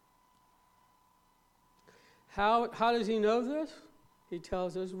 How does he know this? He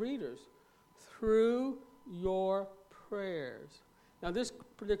tells his readers, through your prayers. Now, this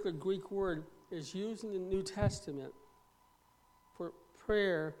particular Greek word is used in the New Testament for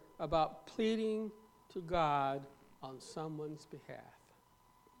prayer about pleading to God on someone's behalf.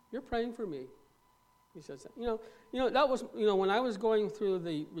 You're praying for me. He says that. That was, when I was going through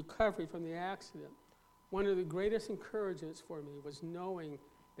the recovery from the accident, one of the greatest encouragements for me was knowing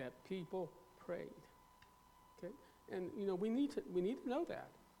that people prayed. Okay? And, we need to know that.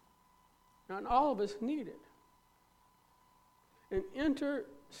 Not all of us need it. And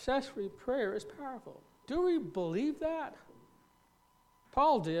intercessory prayer is powerful. Do we believe that?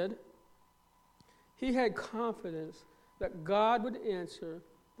 Paul did. He had confidence that God would answer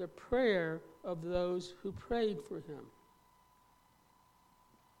the prayer of those who prayed for him.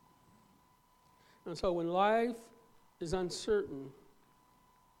 And so when life is uncertain,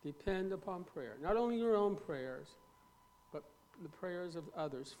 depend upon prayer. Not only your own prayers, but the prayers of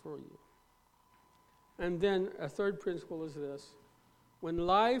others for you. And then a third principle is this. When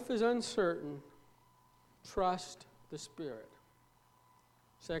life is uncertain, trust the Spirit.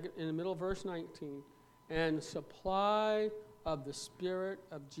 Second, in the middle of verse 19, and supply of the Spirit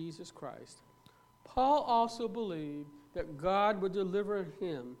of Jesus Christ. Paul also believed that God would deliver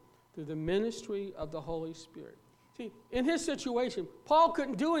him through the ministry of the Holy Spirit. See, in his situation, Paul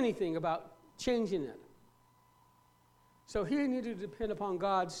couldn't do anything about changing it. So he needed to depend upon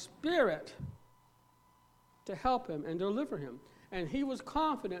God's Spirit to help him and deliver him. And he was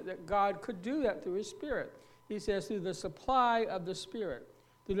confident that God could do that through his Spirit. He says, through the supply of the Spirit,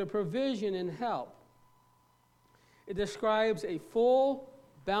 through the provision and help. It describes a full,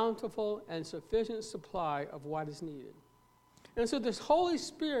 bountiful, and sufficient supply of what is needed. And so this Holy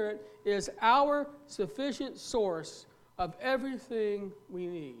Spirit is our sufficient source of everything we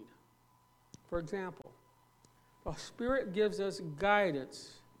need. For example, the Spirit gives us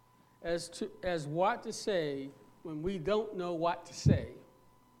guidance as what to say when we don't know what to say.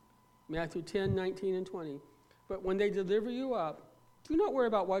 Matthew 10, 19, and 20. But when they deliver you up, do not worry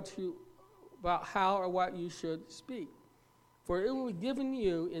about how or what you should speak. For it will be given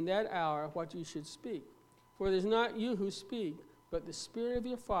you in that hour what you should speak. For it is not you who speak, but the Spirit of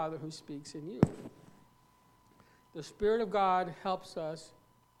your Father who speaks in you. The Spirit of God helps us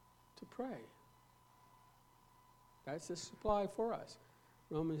to pray. That's the supply for us.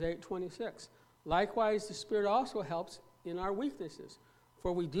 Romans 8:26. Likewise, the Spirit also helps in our weaknesses.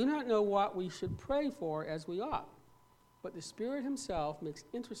 For we do not know what we should pray for as we ought. But the Spirit himself makes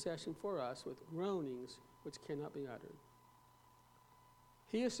intercession for us with groanings which cannot be uttered.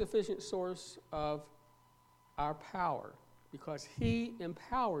 He is sufficient source of our power because he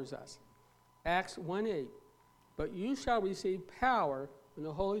empowers us. Acts 1:8. But you shall receive power when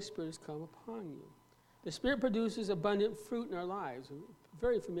the Holy Spirit has come upon you. The Spirit produces abundant fruit in our lives.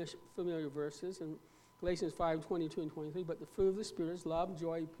 Very familiar verses in Galatians 5:22 and 23. But the fruit of the Spirit is love,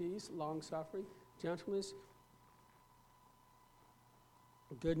 joy, peace, long-suffering, gentleness,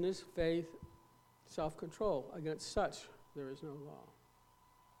 goodness, faith, self-control. Against such there is no law.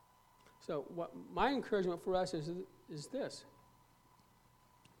 So what my encouragement for us is this.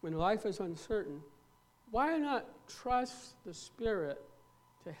 When life is uncertain, why not trust the Spirit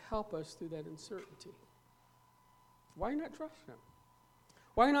to help us through that uncertainty? Why not trust him?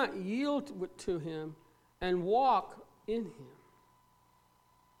 Why not yield to him and walk in him?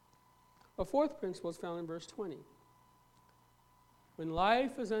 A fourth principle is found in verse 20. When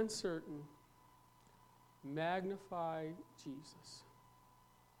life is uncertain, magnify Jesus.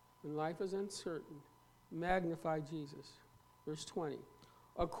 When life is uncertain, magnify Jesus. Verse 20.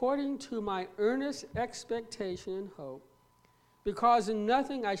 According to my earnest expectation and hope, because in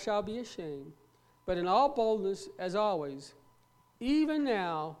nothing I shall be ashamed, but in all boldness, as always, even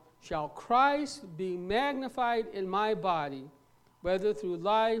now shall Christ be magnified in my body, whether through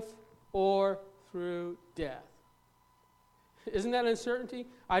life or through death. Isn't that uncertainty?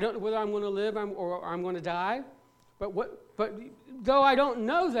 I don't know whether I'm going to live or I'm going to die. But though I don't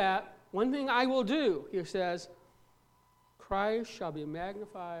know that, one thing I will do, he says, Christ shall be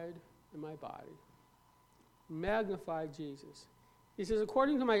magnified in my body. Magnify Jesus. He says,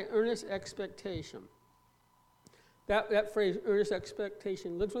 according to my earnest expectation. That phrase, earnest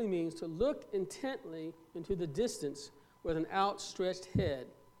expectation, literally means to look intently into the distance with an outstretched head.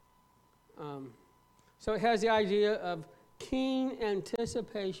 So it has the idea of keen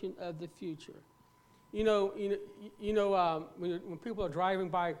anticipation of the future. When people are driving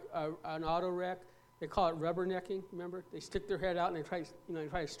by an auto wreck, they call it rubbernecking. Remember, they stick their head out and they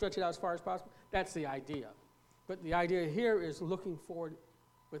try to stretch it out as far as possible. That's the idea. But the idea here is looking forward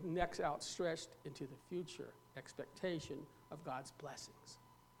with necks outstretched into the future, expectation of God's blessings.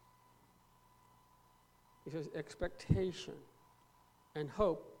 He says, expectation and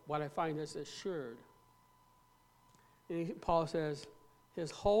hope, what I find is assured. And Paul says,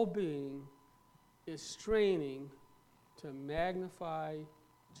 his whole being is straining to magnify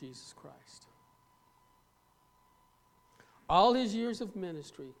Jesus Christ. All his years of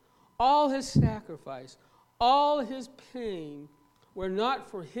ministry, all his sacrifice, all his pain were not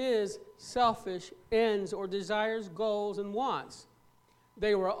for his selfish ends or desires, goals, and wants.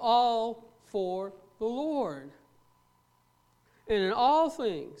 They were all for the Lord. And in all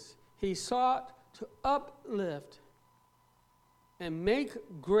things, he sought to uplift and make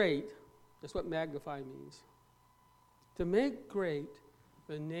great, that's what magnify means, to make great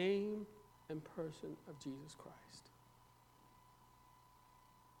the name and person of Jesus Christ.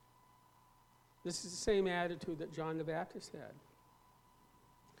 This is the same attitude that John the Baptist had.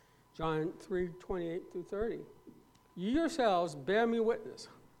 John 3:28-30. You yourselves bear me witness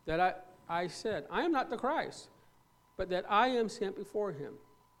that I said, I am not the Christ, but that I am sent before him.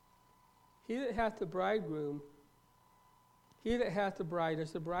 He that hath the bride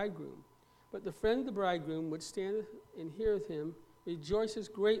is the bridegroom. But the friend of the bridegroom, which standeth and heareth him, rejoices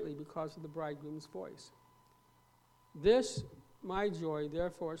greatly because of the bridegroom's voice. This my joy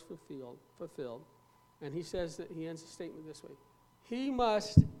therefore is fulfilled. And he says that he ends the statement this way. He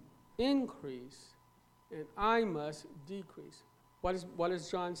must increase and I must decrease. What is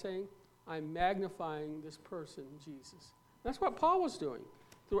John saying? I'm magnifying this person, Jesus. That's what Paul was doing.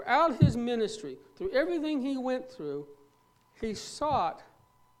 Throughout his ministry, through everything he went through, he sought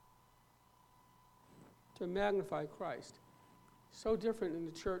to magnify Christ. So different in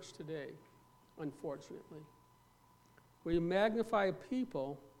the church today, unfortunately. We magnify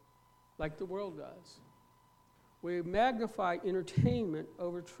people like the world does. We magnify entertainment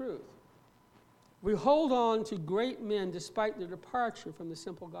over truth. We hold on to great men despite their departure from the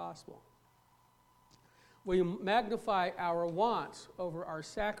simple gospel. We magnify our wants over our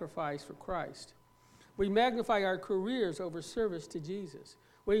sacrifice for Christ. We magnify our careers over service to Jesus.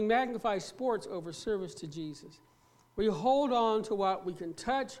 We magnify sports over service to Jesus. We hold on to what we can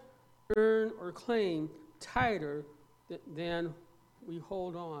touch, earn, or claim tighter than we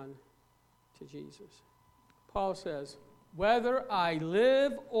hold on to Jesus. Paul says, whether I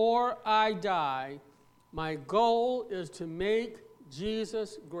live or I die, my goal is to make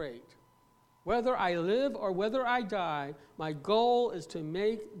Jesus great. Whether I live or whether I die, my goal is to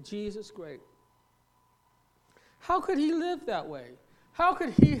make Jesus great. How could he live that way? How could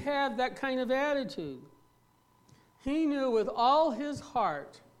he have that kind of attitude? He knew with all his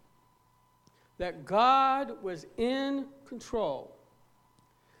heart that God was in control,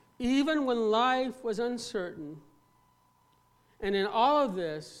 even when life was uncertain. And in all of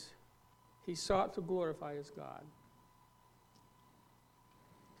this, he sought to glorify his God.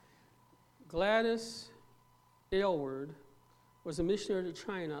 Gladys Aylward was a missionary to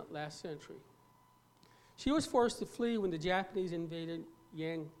China last century. She was forced to flee when the Japanese invaded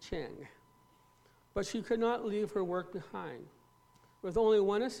Yancheng, but she could not leave her work behind. With only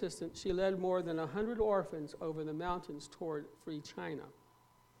one assistant, she led more than 100 orphans over the mountains toward free China.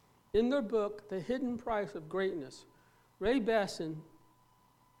 In their book, The Hidden Price of Greatness, Ray Besson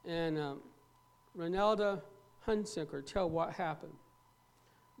and Renelda Hunsicker tell what happened.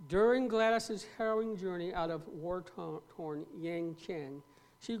 During Gladys's harrowing journey out of war-torn Yancheng,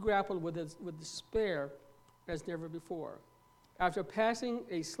 she grappled with despair as never before. After passing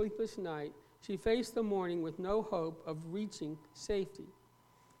a sleepless night, she faced the morning with no hope of reaching safety.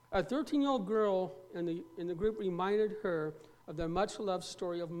 A 13-year-old girl in the group reminded her of the much-loved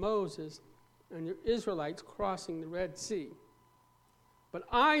story of Moses and the Israelites crossing the Red Sea. But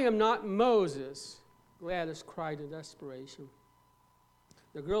I am not Moses, Gladys cried in desperation.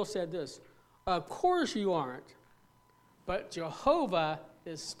 The girl said this, of course you aren't, but Jehovah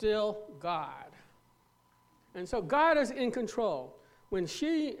is still God. And so God is in control. When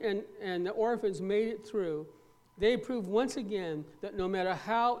she and the orphans made it through, they proved once again that no matter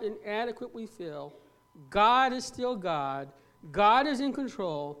how inadequate we feel, God is still God, God is in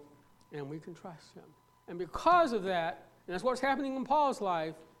control, and we can trust him. And because of that, and that's what's happening in Paul's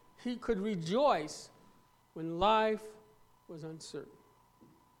life, he could rejoice when life was uncertain.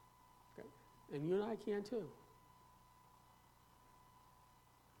 Okay? And you and I can too.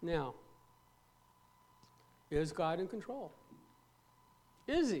 Now, is God in control?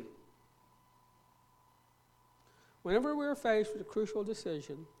 Is he? Whenever we're faced with a crucial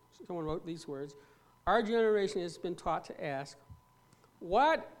decision, someone wrote these words, our generation has been taught to ask,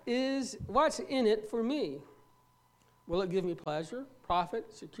 what's in it for me? Will it give me pleasure,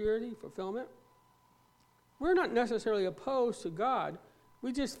 profit, security, fulfillment? We're not necessarily opposed to God.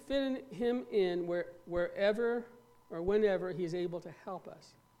 We just fit him in wherever or whenever he's able to help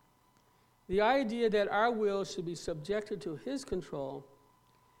us. The idea that our will should be subjected to his control,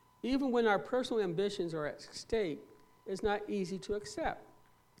 even when our personal ambitions are at stake, is not easy to accept.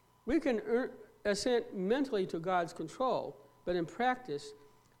 We can assent mentally to God's control, but in practice,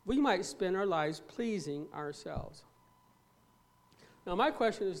 we might spend our lives pleasing ourselves. Now, my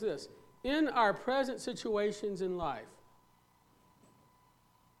question is this. In our present situations in life,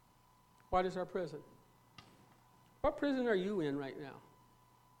 what is our prison? What prison are you in right now?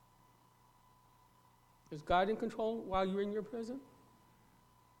 Is God in control while you're in your prison?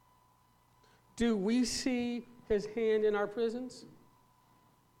 Do we see his hand in our prisons?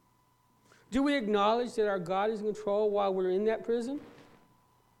 Do we acknowledge that our God is in control while we're in that prison?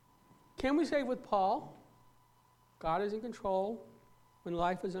 Can we say with Paul, God is in control when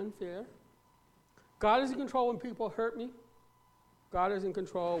life is unfair? God is in control when people hurt me? God is in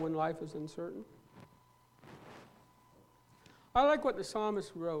control when life is uncertain? I like what the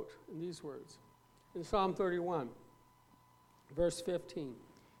psalmist wrote in these words. In Psalm 31, verse 15,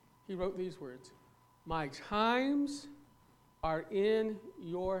 he wrote these words, my times are in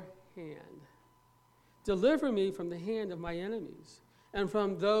your hand. Deliver me from the hand of my enemies and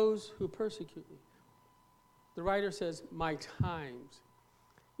from those who persecute me. The writer says, my times.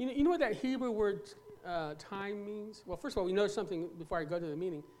 You know what that Hebrew word time means? Well, first of all, we know something before I go to the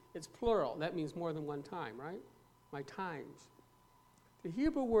meaning. It's plural. That means more than one time, right? My times. The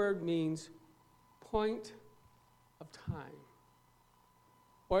Hebrew word means point of time.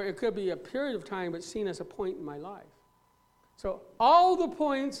 Or it could be a period of time, but seen as a point in my life. So all the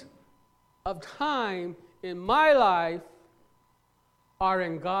points of time in my life are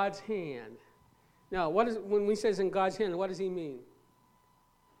in God's hand. Now, when we say it's in God's hand, what does he mean?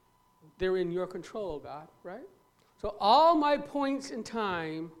 They're in your control, God, right? So all my points in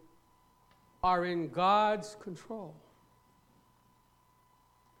time are in God's control.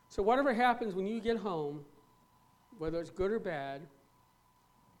 So whatever happens when you get home, whether it's good or bad,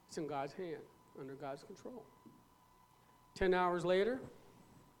 it's in God's hand, under God's control. 10 hours later,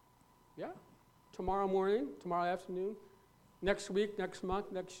 yeah, tomorrow morning, tomorrow afternoon, next week, next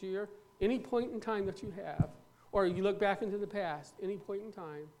month, next year, any point in time that you have, or you look back into the past, any point in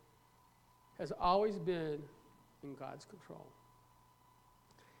time, has always been in God's control.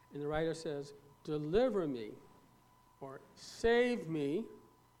 And the writer says, deliver me, or save me,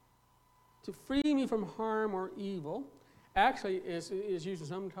 to free me from harm or evil. Actually, is used in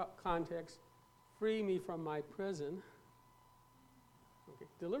some context, free me from my prison. Okay.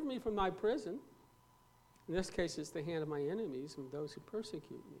 Deliver me from my prison. In this case, it's the hand of my enemies and those who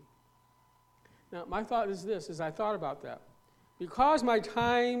persecute me. Now, my thought is this, as I thought about that. Because my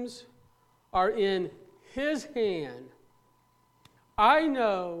times are in his hand, I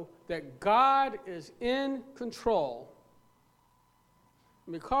know that God is in control.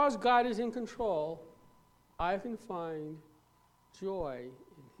 And because God is in control, I can find joy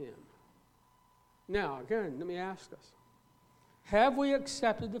in him. Now, again, let me ask us, have we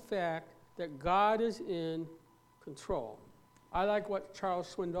accepted the fact that God is in control? I like what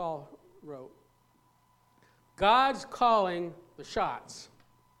Charles Swindoll wrote. God's calling the shots.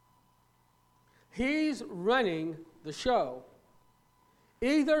 He's running the show.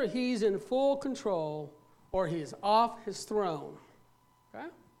 Either he's in full control or he's off his throne. Okay?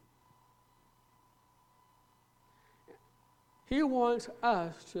 He wants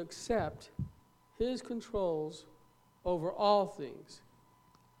us to accept his controls over all things,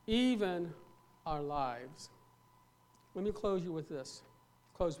 even our lives. Let me close with this.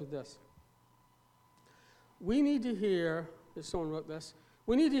 We need to hear, if someone wrote this,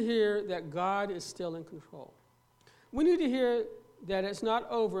 we need to hear that God is still in control. We need to hear that it's not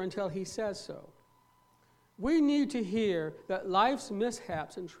over until he says so. We need to hear that life's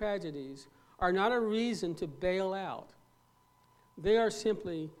mishaps and tragedies are not a reason to bail out. They are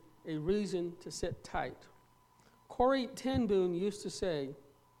simply a reason to sit tight. Corrie ten Boom used to say,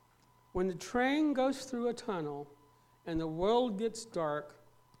 when the train goes through a tunnel, and the world gets dark,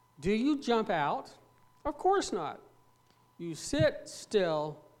 do you jump out? Of course not. You sit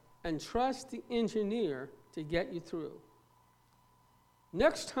still and trust the engineer to get you through.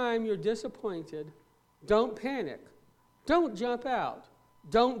 Next time you're disappointed, don't panic. Don't jump out.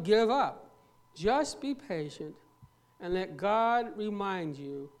 Don't give up. Just be patient and let God remind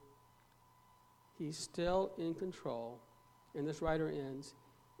you He's still in control. And this writer ends,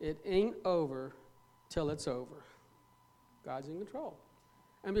 it ain't over till it's over. God's in control.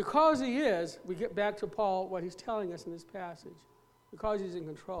 And because He is, we get back to Paul, what he's telling us in this passage. Because He's in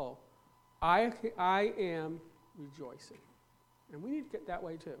control, I am rejoicing. And we need to get that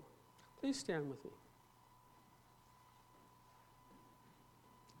way too. Please stand with me.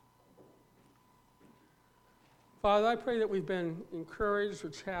 Father, I pray that we've been encouraged or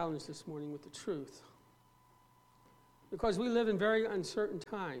challenged this morning with the truth. Because we live in very uncertain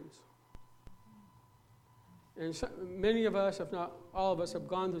times. And so, many of us, if not all of us, have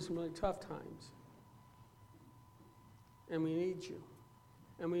gone through some really tough times. And we need you.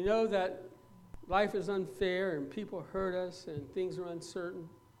 And we know that life is unfair and people hurt us and things are uncertain.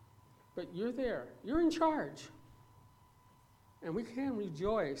 But you're there. You're in charge. And we can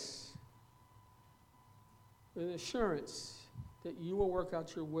rejoice with assurance that you will work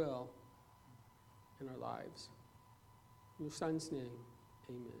out your will in our lives. In your Son's name,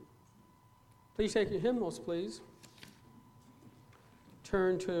 amen. Please take your hymnals, please.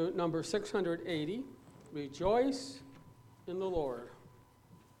 Turn to number 680, Rejoice in the Lord.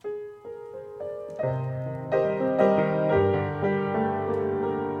 Rejoice,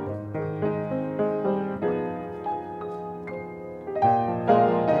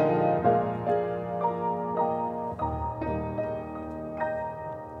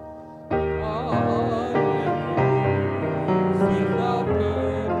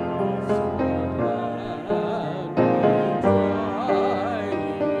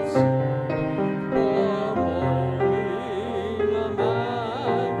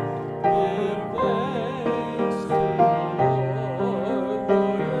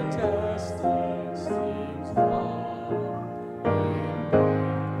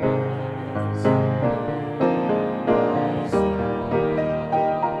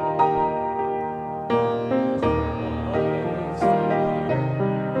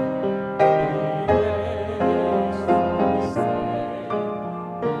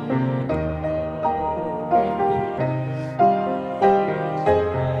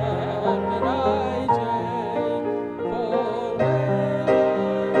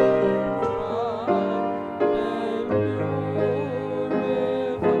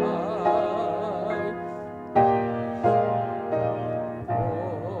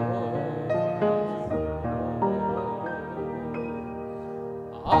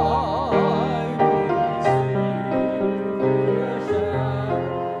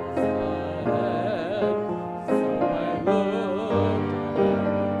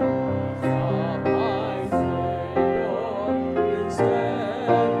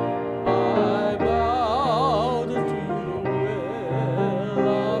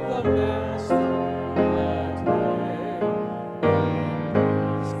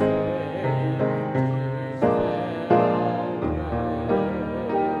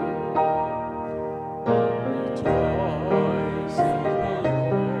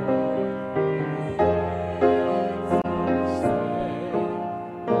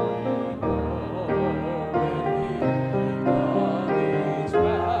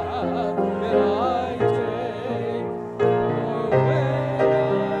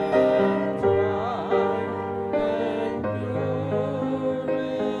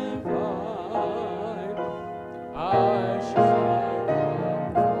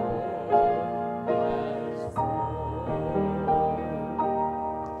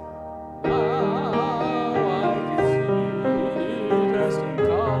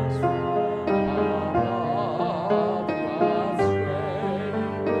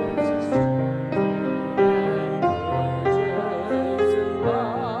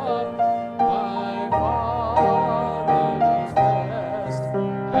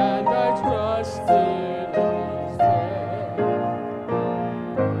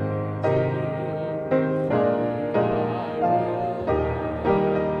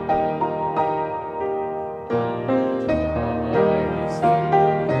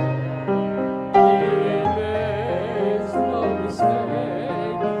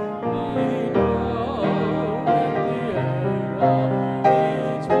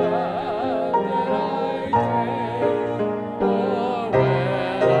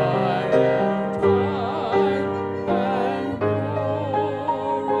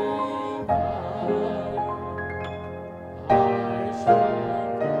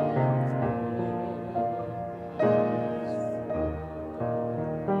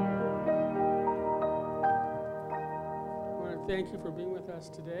 us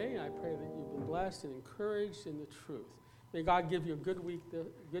today. I pray that you've been blessed and encouraged in the truth. May God give you a good week,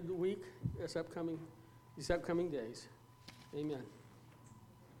 these upcoming days. Amen.